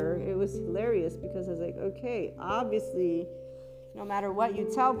clear, it was hilarious, because I was like, okay, obviously, no matter what you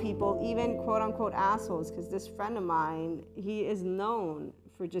tell people, even quote unquote assholes, because this friend of mine, he is known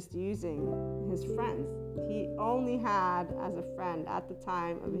for just using his friends. He only had as a friend at the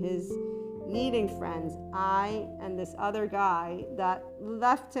time of his needing friends, I and this other guy that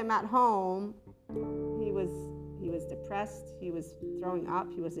left him at home. He was depressed, he was throwing up,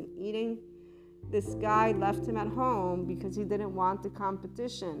 he wasn't eating. This guy left him at home because he didn't want the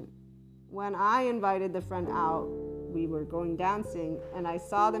competition. When I invited the friend out, we were going dancing and I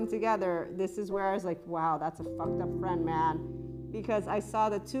saw them together. This is where I was like, wow, that's a fucked up friend, man. Because I saw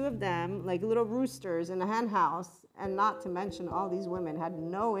the two of them like little roosters in a hen house, and not to mention all these women had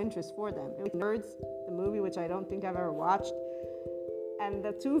no interest for them. It was Nerds, the movie, which I don't think I've ever watched. And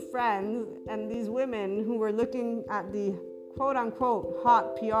the two friends and these women who were looking at the quote-unquote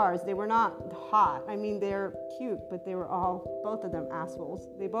hot PRs, they were not hot. I mean, they're cute, but they were both of them assholes.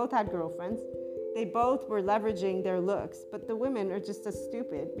 They both had girlfriends. They both were leveraging their looks, but the women are just as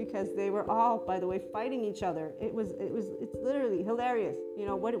stupid, because they were all, by the way, fighting each other. It's literally hilarious.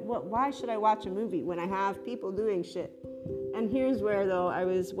 Why should I watch a movie when I have people doing shit? And here's where, though, I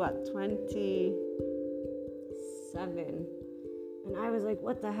was, 27. And I was like,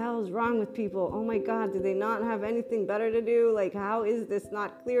 what the hell is wrong with people? Oh my God, do they not have anything better to do? Like, how is this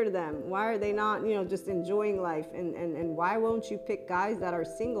not clear to them? Why are they not, just enjoying life? And why won't you pick guys that are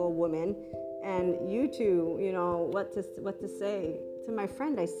single women? And you two, what to say? to my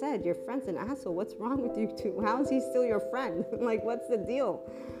friend, I said, your friend's an asshole. What's wrong with you two? How is he still your friend? Like, what's the deal?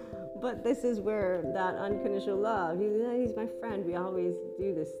 But this is where that unconditional love, he's my friend. We always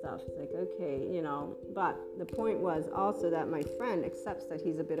do this stuff. It's like, okay, you know. But the point was also that my friend accepts that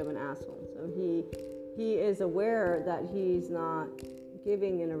he's a bit of an asshole. So he is aware that he's not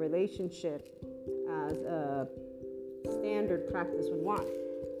giving in a relationship as a standard practice would want.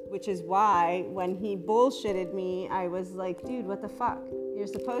 Which is why when he bullshitted me, I was like, dude, what the fuck? You're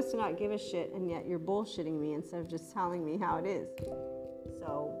supposed to not give a shit, and yet you're bullshitting me instead of just telling me how it is.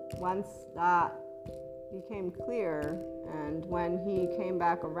 So once that became clear, and when he came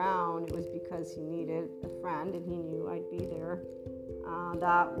back around, it was because he needed a friend and he knew I'd be there.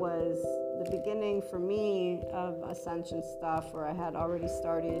 That was the beginning for me of ascension stuff, where I had already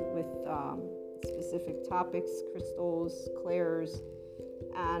started with specific topics, crystals, clairs,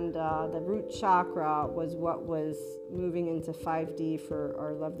 and the root chakra was what was moving into 5D for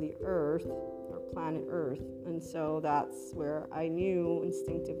our lovely Earth, our planet Earth. And so that's where I knew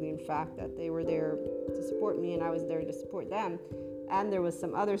instinctively, in fact, that they were there to support me and I was there to support them. And there was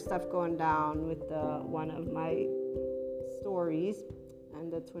some other stuff going down with one of my stories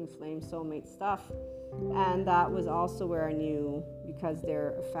and the twin flame soulmate stuff. And that was also where I knew, because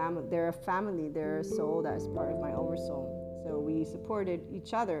they're a family, they're a soul that is part of my oversoul. So we supported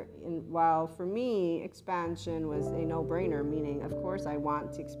each other. And while for me, expansion was a no-brainer, meaning, of course, I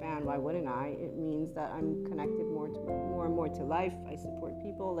want to expand. Why wouldn't I? It means that I'm connected more and more to life. I support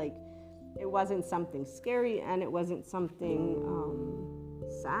people. Like, it wasn't something scary, and it wasn't something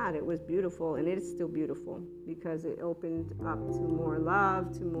sad. It was beautiful, and it is still beautiful because it opened up to more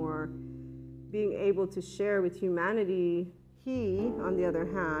love, to more being able to share with humanity. He, on the other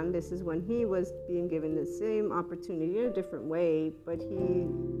hand, this is when he was being given the same opportunity in a different way, but he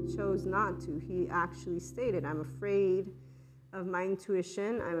chose not to. He actually stated, I'm afraid of my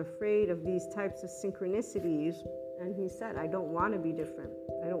intuition. I'm afraid of these types of synchronicities. And he said, I don't want to be different.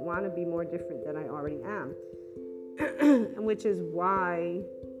 I don't want to be more different than I already am. And which is why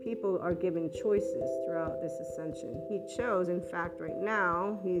people are given choices throughout this ascension. He chose, in fact, right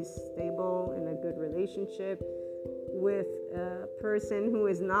now, he's stable in a good relationship with a person who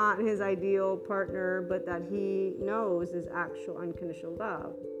is not his ideal partner, but that he knows is actual unconditional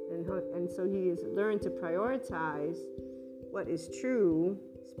love. And so he has learned to prioritize what is true,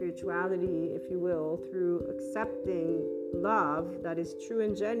 spirituality, if you will, through accepting love that is true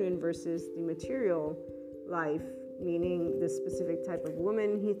and genuine versus the material life, meaning the specific type of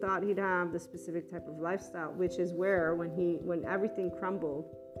woman he thought he'd have, the specific type of lifestyle, which is where when everything crumbled,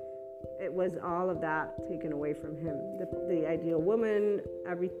 it was all of that taken away from him. The ideal woman,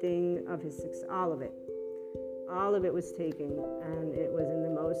 everything of his success, all of it was taken, and it was in the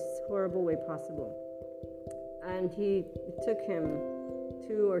most horrible way possible. And it took him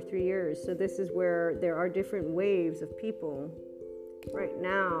 2 or 3 years. So this is where there are different waves of people. Right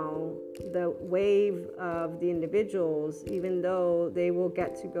now, the wave of the individuals, even though they will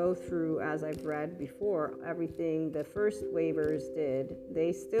get to go through, as I've read before, everything the first waivers did,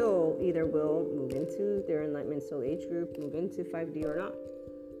 they still either will move into their Enlightenment Soul Age group, move into 5D or not.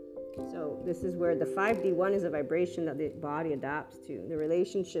 So this is where the 5D one is a vibration that the body adapts to. The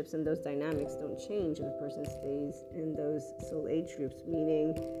relationships and those dynamics don't change if the person stays in those soul age groups,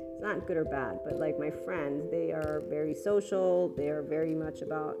 meaning it's not good or bad, but like my friends, they are very social. They are very much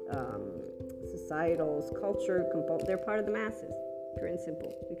about societal's culture. They're part of the masses, pure and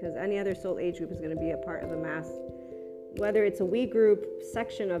simple, because any other soul age group is going to be a part of a mass. Whether it's a we group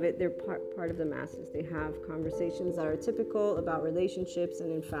section of it, they're part of the masses. They have conversations that are typical about relationships, and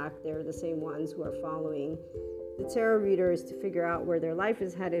in fact, they're the same ones who are following the tarot readers to figure out where their life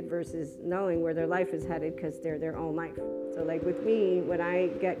is headed versus knowing where their life is headed because they're their own life. So like with me, when I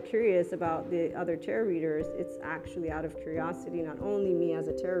get curious about the other tarot readers, it's actually out of curiosity, not only me as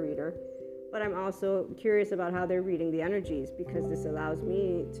a tarot reader, but I'm also curious about how they're reading the energies, because this allows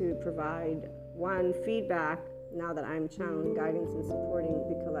me to provide feedback now that I'm channeling guidance and supporting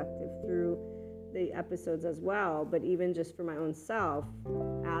the collective through the episodes as well. But even just for my own self,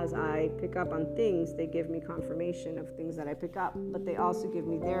 as I pick up on things, they give me confirmation of things that I pick up, but they also give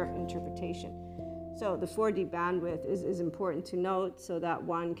me their interpretation. So the 4D bandwidth is important to note, so that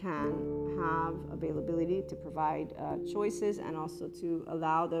one can have availability to provide choices, and also to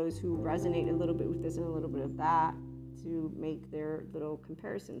allow those who resonate a little bit with this and a little bit of that to make their little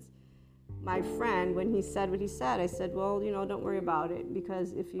comparisons. My friend, when he said what he said, I said, well, don't worry about it,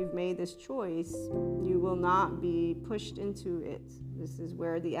 because if you've made this choice, you will not be pushed into it. This is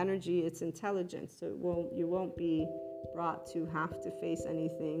where the energy, it's intelligence, so you won't be brought to have to face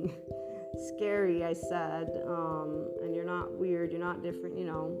anything scary, I said, and you're not weird, you're not different,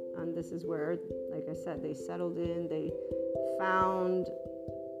 and this is where, like I said, they settled in, they found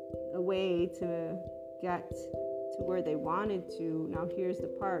a way to get to where they wanted to. Now here's the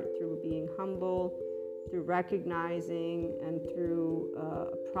part: through being humble, through recognizing, and through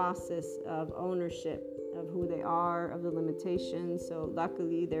a process of ownership of who they are, of the limitations. So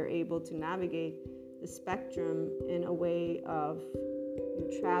luckily they're able to navigate the spectrum in a way of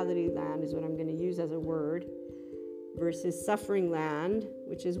neutrality land, is what I'm going to use as a word, versus suffering land,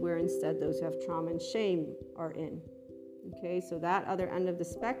 which is where instead those who have trauma and shame are in. Okay, so that other end of the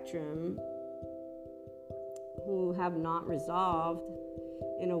spectrum, who have not resolved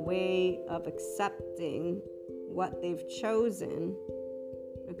in a way of accepting what they've chosen.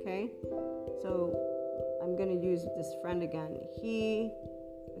 Okay, so I'm going to use this friend again. He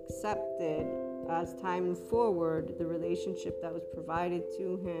accepted, as time moved forward, the relationship that was provided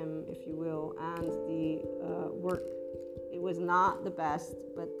to him, if you will, and the work. It was not the best,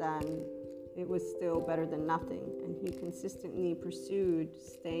 but then it was still better than nothing. And he consistently pursued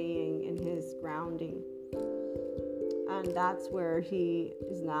staying in his grounding. And that's where he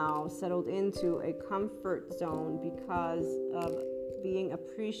is now settled into a comfort zone because of being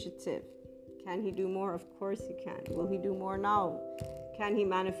appreciative. Can he do more? Of course he can. Will he do more? No. Can he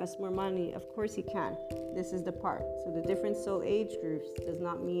manifest more money? Of course he can. This is the part. So the different soul age groups does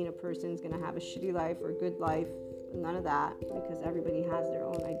not mean a person's going to have a shitty life or a good life. None of that, because everybody has their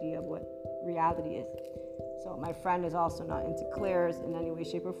own idea of what reality is. So my friend is also not into clairs in any way,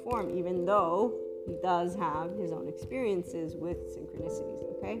 shape, or form, even though he does have his own experiences with synchronicities,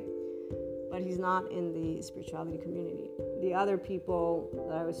 okay? But he's not in the spirituality community. The other people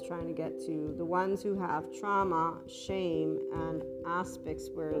that I was trying to get to, the ones who have trauma, shame, and aspects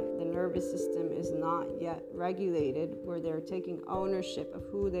where the nervous system is not yet regulated, where they're taking ownership of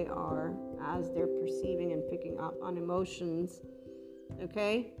who they are as they're perceiving and picking up on emotions,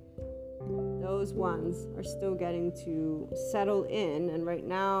 okay? Those ones are still getting to settle in, and right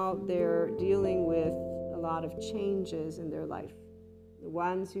now they're dealing with a lot of changes in their life. The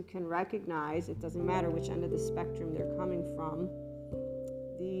ones who can recognize, it doesn't matter which end of the spectrum they're coming from,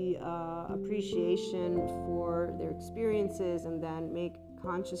 the appreciation for their experiences, and then make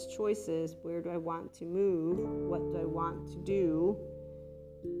conscious choices. Where do I want to move? What do I want to do?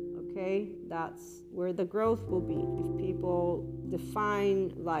 Okay, that's where the growth will be. If people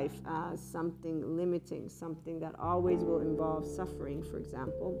define life as something limiting, something that always will involve suffering, for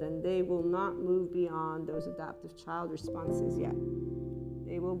example, then they will not move beyond those adaptive child responses yet.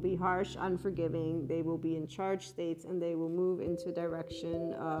 They will be harsh, unforgiving, they will be in charge states, and they will move into a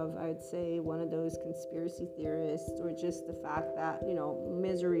direction of, I'd say, one of those conspiracy theorists, or just the fact that,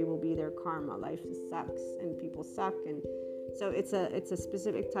 misery will be their karma. Life sucks and people suck, and so it's a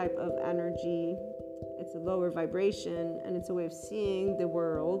specific type of energy. It's a lower vibration, and it's a way of seeing the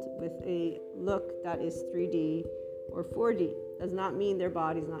world with a look that is 3D or 4D. Does not mean their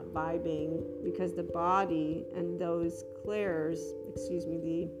body's not vibing, because the body and those clairs,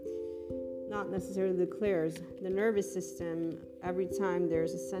 not necessarily the clairs, the nervous system, every time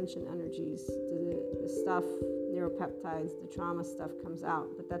there's ascension energies, the stuff, neuropeptides, the trauma stuff comes out.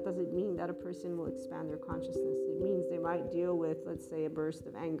 But that doesn't mean that a person will expand their consciousness. It means they might deal with, let's say, a burst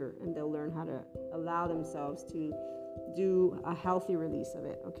of anger, and they'll learn how to allow themselves to do a healthy release of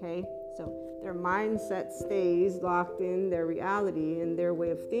it, okay? So their mindset stays locked in their reality and their way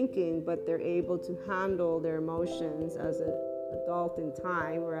of thinking, but they're able to handle their emotions as an adult in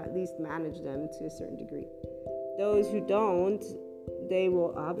time, or at least manage them to a certain degree. Those who don't, they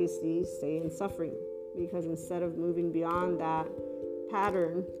will obviously stay in suffering, because instead of moving beyond that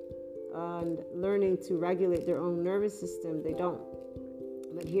pattern and learning to regulate their own nervous system, they don't.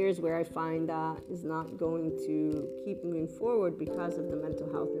 But here's where I find that is not going to keep moving forward because of the mental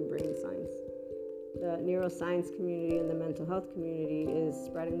health and brain science. The neuroscience community and the mental health community is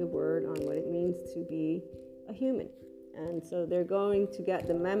spreading the word on what it means to be a human. And so they're going to get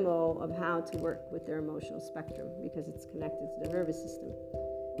the memo of how to work with their emotional spectrum, because it's connected to the nervous system,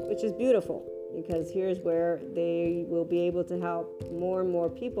 which is beautiful, because here's where they will be able to help more and more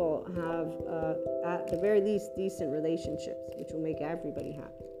people have, at the very least, decent relationships, which will make everybody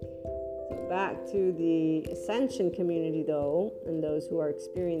happy. So back to the ascension community, though, and those who are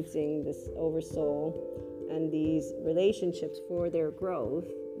experiencing this oversoul and these relationships for their growth,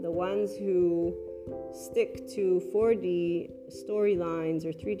 the ones who stick to 4D storylines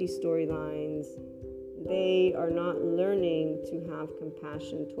or 3D storylines, they are not learning to have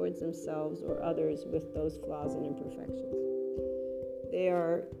compassion towards themselves or others with those flaws and imperfections. They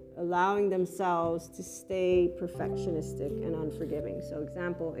are allowing themselves to stay perfectionistic and unforgiving. So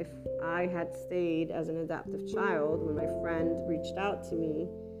example, if I had stayed as an adaptive child, when my friend reached out to me,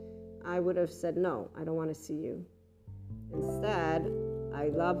 I would have said, no, I don't want to see you. Instead, I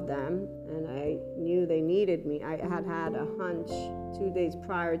loved them and I knew they needed me. I had a hunch 2 days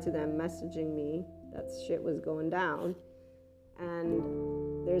prior to them messaging me that shit was going down.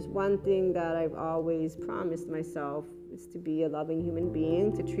 And there's one thing that I've always promised myself is to be a loving human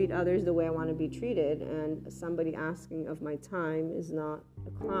being, to treat others the way I want to be treated. And somebody asking of my time is not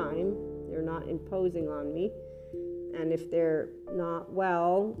a crime. They're not imposing on me. And if they're not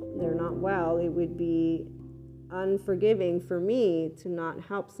well, it would be unforgiving for me to not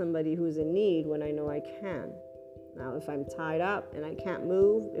help somebody who's in need when I know I can. Now, if I'm tied up and I can't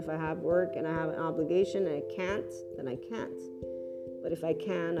move, if I have work and I have an obligation and I can't, then I can't. But if I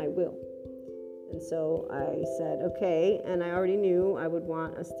can, I will. And so I said, okay, and I already knew I would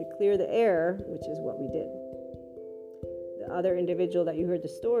want us to clear the air, which is what we did. The other individual that you heard the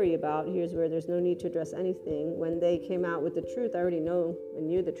story about, here's where there's no need to address anything. When they came out with the truth, I already know and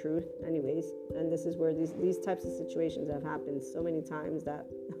knew the truth anyways. And this is where these types of situations have happened so many times that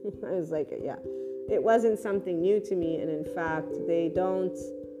I was like, yeah, it wasn't something new to me. And in fact, they don't,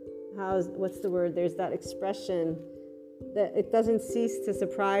 there's that expression that it doesn't cease to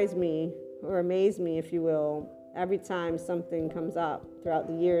surprise me or amaze me, if you will, every time something comes up throughout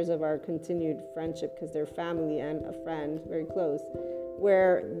the years of our continued friendship, because they're family and a friend, very close,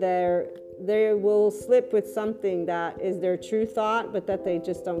 where they will slip with something that is their true thought, but that they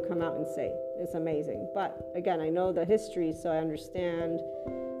just don't come out and say. It's amazing. But again, I know the history, so I understand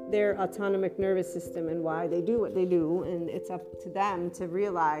their autonomic nervous system and why they do what they do, and it's up to them to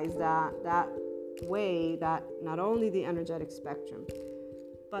realize that way, that not only the energetic spectrum,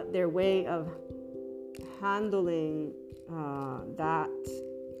 but their way of handling that,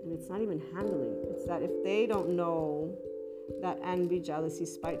 and it's not even handling, it's that if they don't know that envy, jealousy,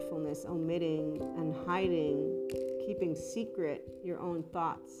 spitefulness, omitting and hiding, keeping secret your own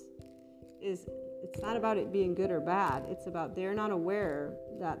thoughts, it's not about it being good or bad. It's about they're not aware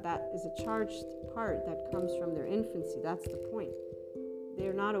that is a charged part that comes from their infancy. That's the point.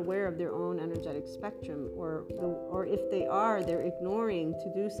 They're not aware of their own energetic spectrum, or if they are, they're ignoring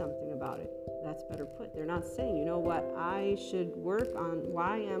to do something about it. That's better put. They're not saying, you know what, I should work on,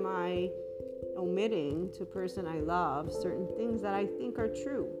 why am I omitting to a person I love certain things that I think are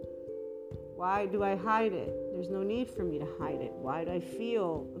true? Why do I hide it? There's no need for me to hide it. Why do I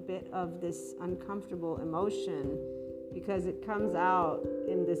feel a bit of this uncomfortable emotion? Because it comes out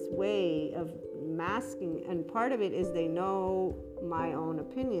in this way of masking, and part of it is they know my own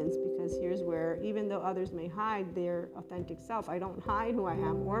opinions, because here's where, even though others may hide their authentic self, I don't hide who I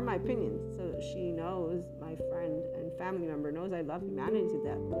am or my opinions. So she knows, my friend and family member knows, I love humanity to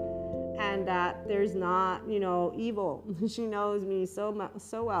death, and that there's not, evil. She knows me so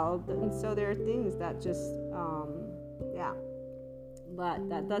well, and so there are things that just but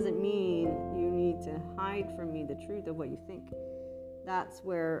that doesn't mean you need to hide from me the truth of what you think. That's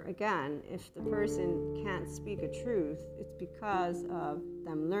where, again, if the person can't speak a truth, it's because of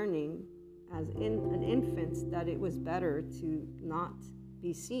them learning as an infant that it was better to not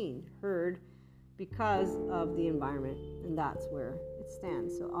be seen, heard, because of the environment. And that's where it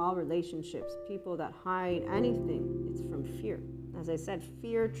stands. So all relationships, people that hide anything, it's from fear. As I said,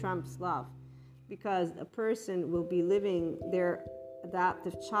 fear trumps love, because a person will be living their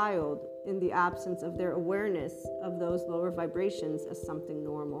adaptive child in the absence of their awareness of those lower vibrations as something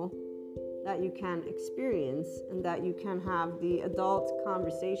normal that you can experience, and that you can have the adult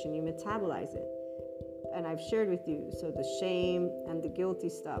conversation, you metabolize it. And I've shared with you, so the shame and the guilty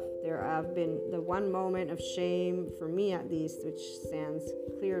stuff, there have been the one moment of shame for me, at least, which stands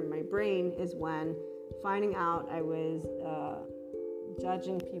clear in my brain, is when finding out I was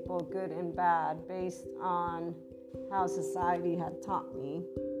judging people good and bad based on how society had taught me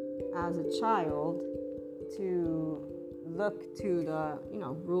as a child to look to the,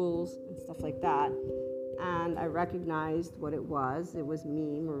 rules and stuff like that. And I recognized what it was. It was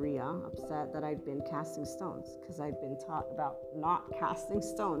me, Maria, upset that I'd been casting stones, because I'd been taught about not casting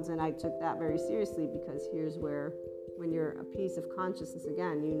stones. And I took that very seriously, because here's where, when you're a piece of consciousness,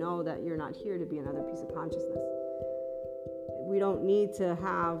 again, you know that you're not here to be another piece of consciousness. We don't need to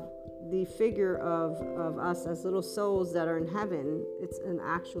have the figure of us as little souls that are in heaven. It's an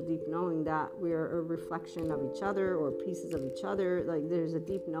actual deep knowing that we're a reflection of each other, or pieces of each other. Like, there's a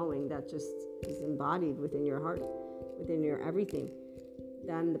deep knowing that just is embodied within your heart, within your everything.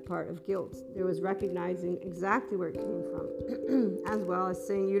 Then the part of guilt, there was recognizing exactly where it came from, as well as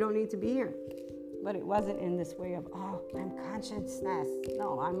saying you don't need to be here. But it wasn't in this way of, oh, I'm consciousness.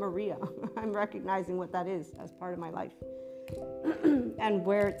 No, I'm Maria. I'm recognizing what that is as part of my life and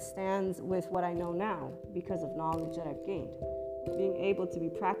where it stands with what I know now because of knowledge that I've gained. Being able to be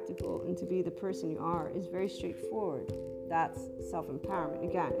practical and to be the person you are is very straightforward. That's self-empowerment.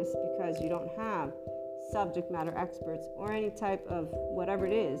 Again, it's because you don't have subject matter experts or any type of whatever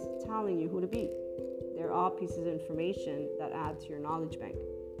it is telling you who to be. They're all pieces of information that add to your knowledge bank.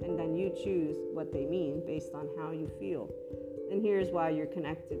 And then you choose what they mean based on how you feel. And here's why you're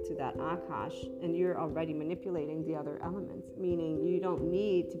connected to that Akash, and you're already manipulating the other elements, meaning you don't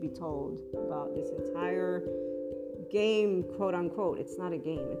need to be told about this entire game, quote unquote. It's not a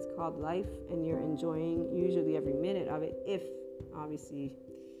game, it's called life, and you're enjoying usually every minute of it if obviously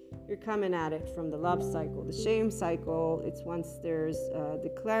you're coming at it from the love cycle. The shame cycle, it's once there's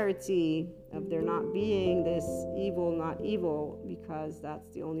the clarity of there not being this evil, not evil, because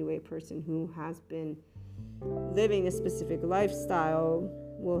that's the only way a person who has been living a specific lifestyle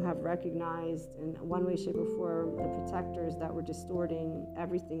will have recognized in one way, shape, or form the protectors that were distorting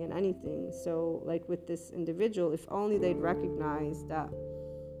everything and anything. So like with this individual, if only they'd recognize that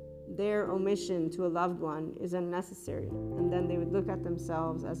their omission to a loved one is unnecessary, and then they would look at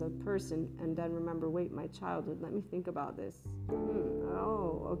themselves as a person and then remember, wait, my childhood, let me think about this.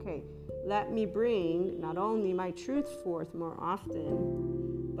 Oh, okay, let me bring not only my truth forth more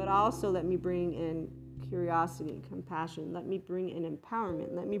often, but also let me bring in curiosity, compassion, let me bring in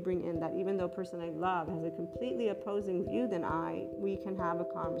empowerment, let me bring in that even though a person I love has a completely opposing view than we can have a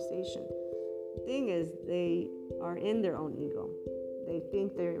conversation. The thing is, they are in their own ego. They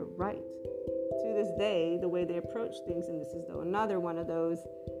think they're right. To this day, the way they approach things, and this is another one of those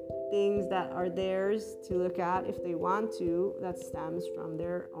things that are theirs to look at if they want to, that stems from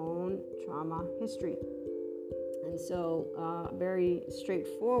their own trauma history. And so, very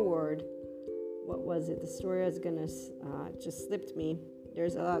straightforward. What was it? The story I was going to just slipped me.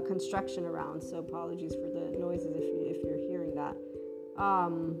 There's a lot of construction around, so apologies for the noises if you're hearing that.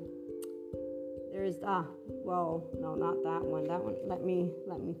 There's well, no, not that one. That one. Let me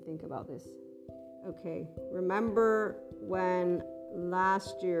think about this. Okay, remember when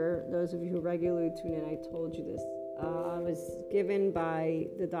last year, those of you who regularly tune in, I told you this. I was given by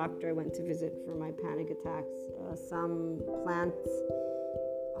the doctor I went to visit for my panic attacks some plant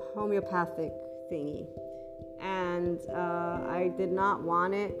homeopathic thingy, and I did not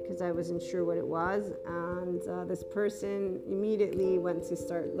want it because I wasn't sure what it was, and this person immediately went to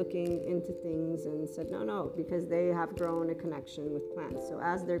start looking into things and said no, because they have grown a connection with plants. So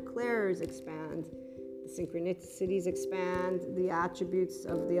as their clairs expand, the synchronicities expand, the attributes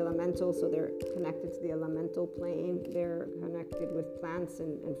of the elemental, so they're connected to the elemental plane, they're connected with plants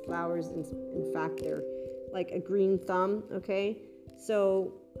and flowers. In fact, they're like a green thumb, okay?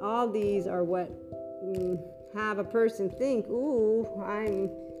 So all these are what have a person think, ooh, I'm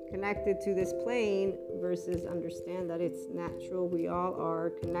connected to this plane, versus understand that it's natural. We all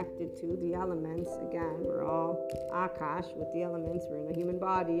are connected to the elements. Again, we're all Akash with the elements. We're in the human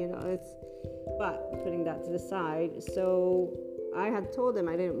body, but putting that to the side. So I had told them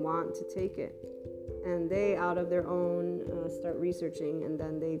I didn't want to take it. And they, out of their own, start researching, and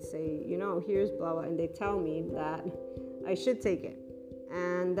then they'd say, here's blah, blah, and they tell me that I should take it.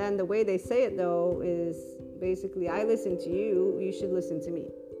 And then the way they say it, though, is basically, I listen to you, you should listen to me,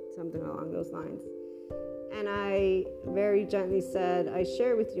 something along those lines. And I very gently said, I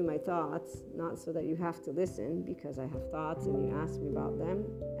share with you my thoughts, not so that you have to listen, because I have thoughts and you ask me about them.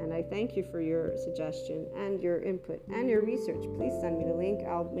 And I thank you for your suggestion and your input and your research. Please send me the link.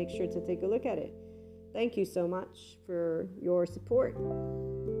 I'll make sure to take a look at it. Thank you so much for your support.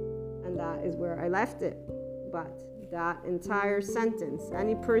 And that is where I left it. But that entire sentence,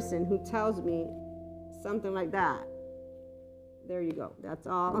 any person who tells me something like that, there you go. That's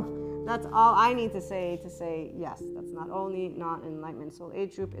all I need to say yes. That's not only not an enlightenment soul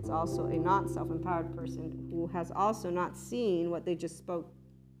age group, it's also a not self-empowered person who has also not seen what they just spoke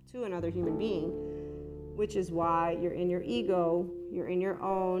to another human being, which is why you're in your ego, you're in your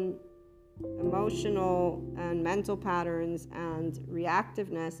own emotional and mental patterns and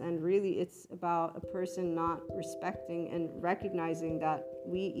reactiveness, and really it's about a person not respecting and recognizing that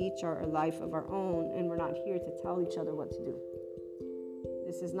we each are a life of our own, and we're not here to tell each other what to do.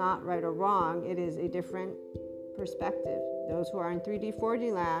 This is not right or wrong. It is a different perspective. Those who are in 3D,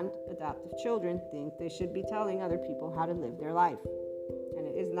 4D land, adaptive children, think they should be telling other people how to live their life. And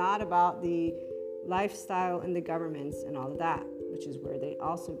it is not about the lifestyle and the governments and all of that, which is where they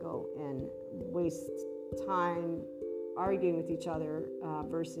also go and waste time arguing with each other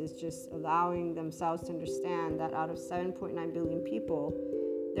versus just allowing themselves to understand that out of 7.9 billion people,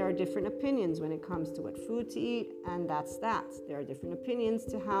 There are different opinions when it comes to what food to eat, and that's that. There are different opinions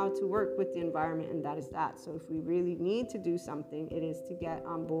to how to work with the environment, and that is that. So if we really need to do something, it is to get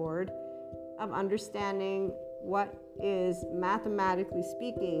on board of understanding what is, mathematically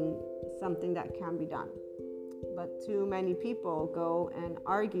speaking, something that can be done. But too many people go and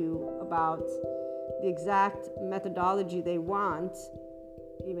argue about the exact methodology they want,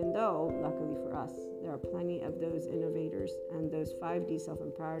 even though, luckily for us, there are plenty of those innovators and those 5D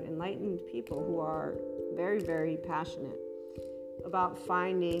self-empowered, enlightened people who are very, very passionate about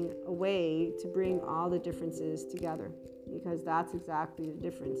finding a way to bring all the differences together, because that's exactly the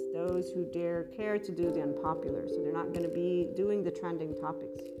difference. Those who care to do the unpopular, so they're not going to be doing the trending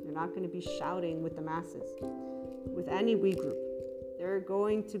topics. They're not going to be shouting with the masses, with any we group. They're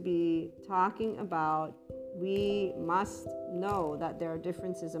going to be talking about, we must know that there are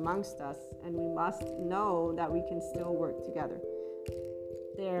differences amongst us, and we must know that we can still work together.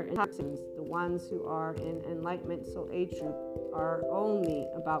 Their intentions, the ones who are in Enlightenment Soul Age Group, are only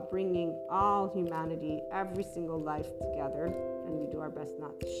about bringing all humanity, every single life together, and we do our best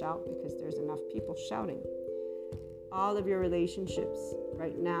not to shout because there's enough people shouting. All of your relationships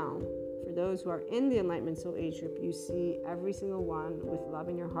right now, for those who are in the Enlightenment Soul Age Group, you see every single one with love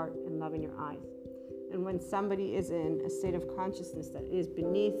in your heart and love in your eyes. And when somebody is in a state of consciousness that is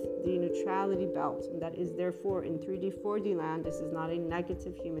beneath the neutrality belt, and that is therefore in 3D, 4D land, this is not a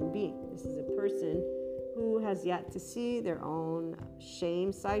negative human being. This is a person who has yet to see their own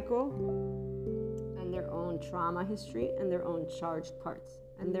shame cycle and their own trauma history and their own charged parts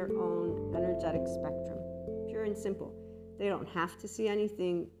and their own energetic spectrum. Pure and simple. They don't have to see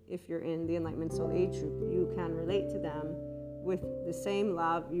anything if you're in the Enlightenment Soul Age Group. You can relate to them with the same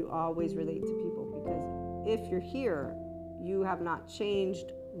love you always relate to people, because if you're here, you have not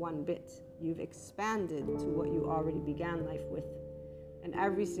changed one bit. You've expanded to what you already began life with. And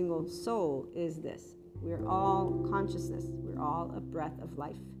every single soul is this. We're all consciousness. We're all a breath of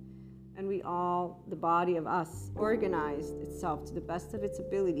life. And we all, the body of us, organized itself to the best of its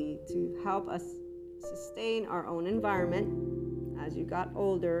ability to help us sustain our own environment. As you got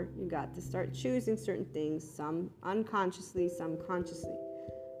older, you got to start choosing certain things, some unconsciously, some consciously.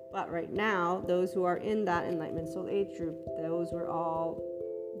 But right now, those who are in that Enlightenment Soul Age Group, those were all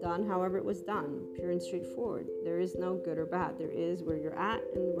done however it was done, pure and straightforward. There is no good or bad. There is where you're at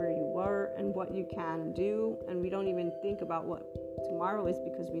and where you were and what you can do. And we don't even think about what tomorrow is,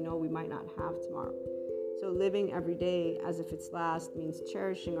 because we know we might not have tomorrow. So living every day as if it's last means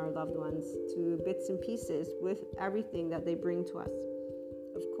cherishing our loved ones to bits and pieces with everything that they bring to us.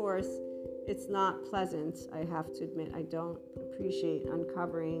 Of course, it's not pleasant. I have to admit, I don't appreciate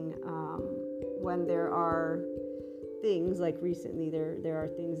uncovering when there are things like recently. There are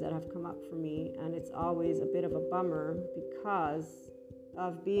things that have come up for me, and it's always a bit of a bummer because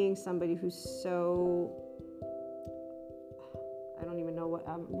of being somebody who's so, I don't even know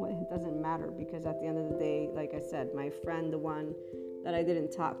what it doesn't matter, because at the end of the day, like I said, my friend, the one that I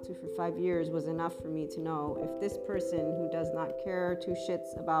didn't talk to for 5 years, was enough for me to know if this person who does not care two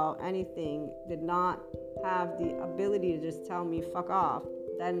shits about anything did not have the ability to just tell me fuck off,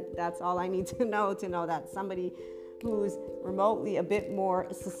 then that's all I need to know that somebody who's remotely a bit more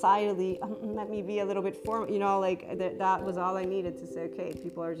societally, let me be a little bit formal, like that was all I needed to say, okay,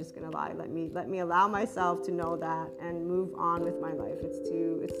 people are just gonna lie. Let me allow myself to know that and move on with my life. It's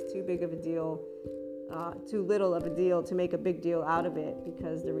too big of a deal, too little of a deal to make a big deal out of it,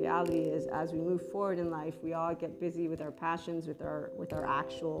 because the reality is, as we move forward in life, we all get busy with our passions, with our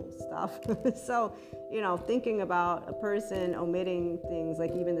actual stuff. So, thinking about a person omitting things,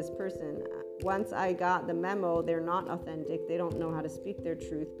 like even this person, once I got the memo, they're not authentic. They don't know how to speak their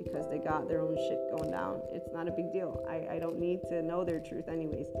truth because they got their own shit going down. It's not a big deal. I don't need to know their truth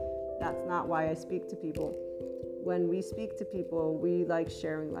anyways. That's not why I speak to people. When we speak to people, we like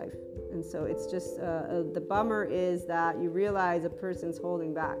sharing life. And so it's just, the bummer is that you realize a person's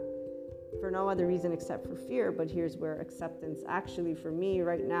holding back for no other reason except for fear. But here's where acceptance, actually for me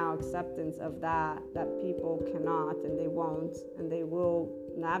right now, acceptance of that people cannot and they won't and they will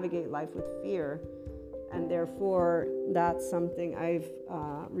navigate life with fear. And therefore, that's something I've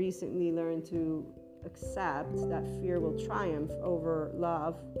recently learned to accept, that fear will triumph over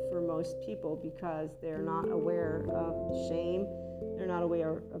love for most people because they're not aware of shame They're not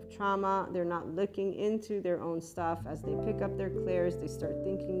aware of trauma. They're not looking into their own stuff. As they pick up their clairs, they start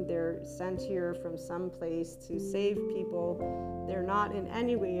thinking they're sent here from some place to save people. They're not in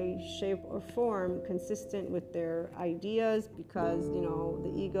any way, shape, or form consistent with their ideas, because,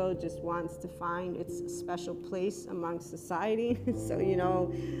 the ego just wants to find its special place amongst society. So,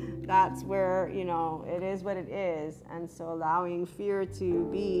 that's where, it is what it is. And so allowing fear to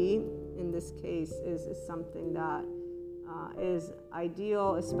be, in this case, is something that is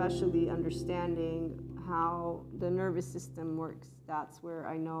ideal, especially understanding how the nervous system works. That's where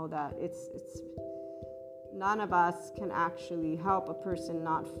I know that it's none of us can actually help a person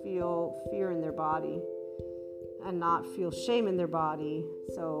not feel fear in their body and not feel shame in their body.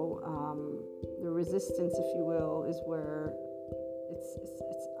 So the resistance, if you will, is where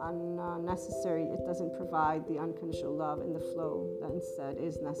it's unnecessary. It doesn't provide the unconditional love and the flow that instead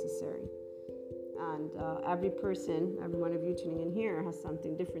is necessary. And every person, every one of you tuning in here, has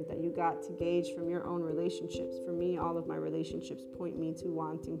something different that you got to gauge from your own relationships. For me, all of my relationships point me to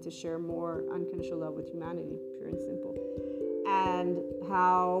wanting to share more unconditional love with humanity, pure and simple. And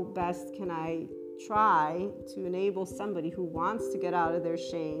how best can I try to enable somebody who wants to get out of their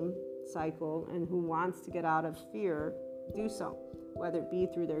shame cycle and who wants to get out of fear, do so, whether it be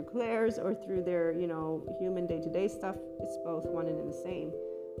through their clairs or through their, human day-to-day stuff. It's both one and the same.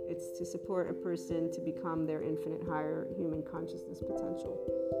 It's to support a person to become their infinite higher human consciousness potential.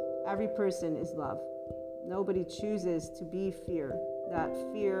 Every person is love. Nobody chooses to be fear. That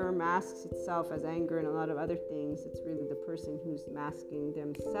fear masks itself as anger and a lot of other things. It's really the person who's masking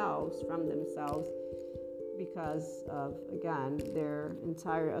themselves from themselves because of, again, their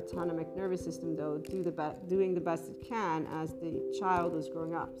entire autonomic nervous system, though, doing the best it can as the child is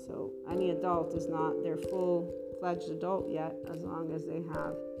growing up. So any adult is not their full-fledged adult yet, as long as they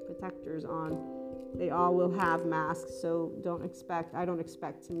have protectors on. They all will have masks, so I don't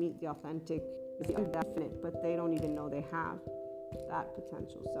expect to meet the authentic, the indefinite, but they don't even know they have that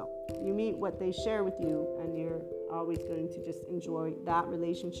potential. So you meet what they share with you, and you're always going to just enjoy that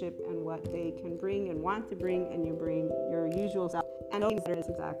relationship and what they can bring and want to bring, and you bring your usual self. And that is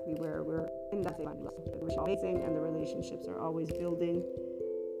exactly where we're in that we're amazing, and the relationships are always building.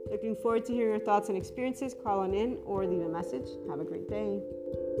 Looking forward to hearing your thoughts and experiences. Call on in or leave a message. Have a great day.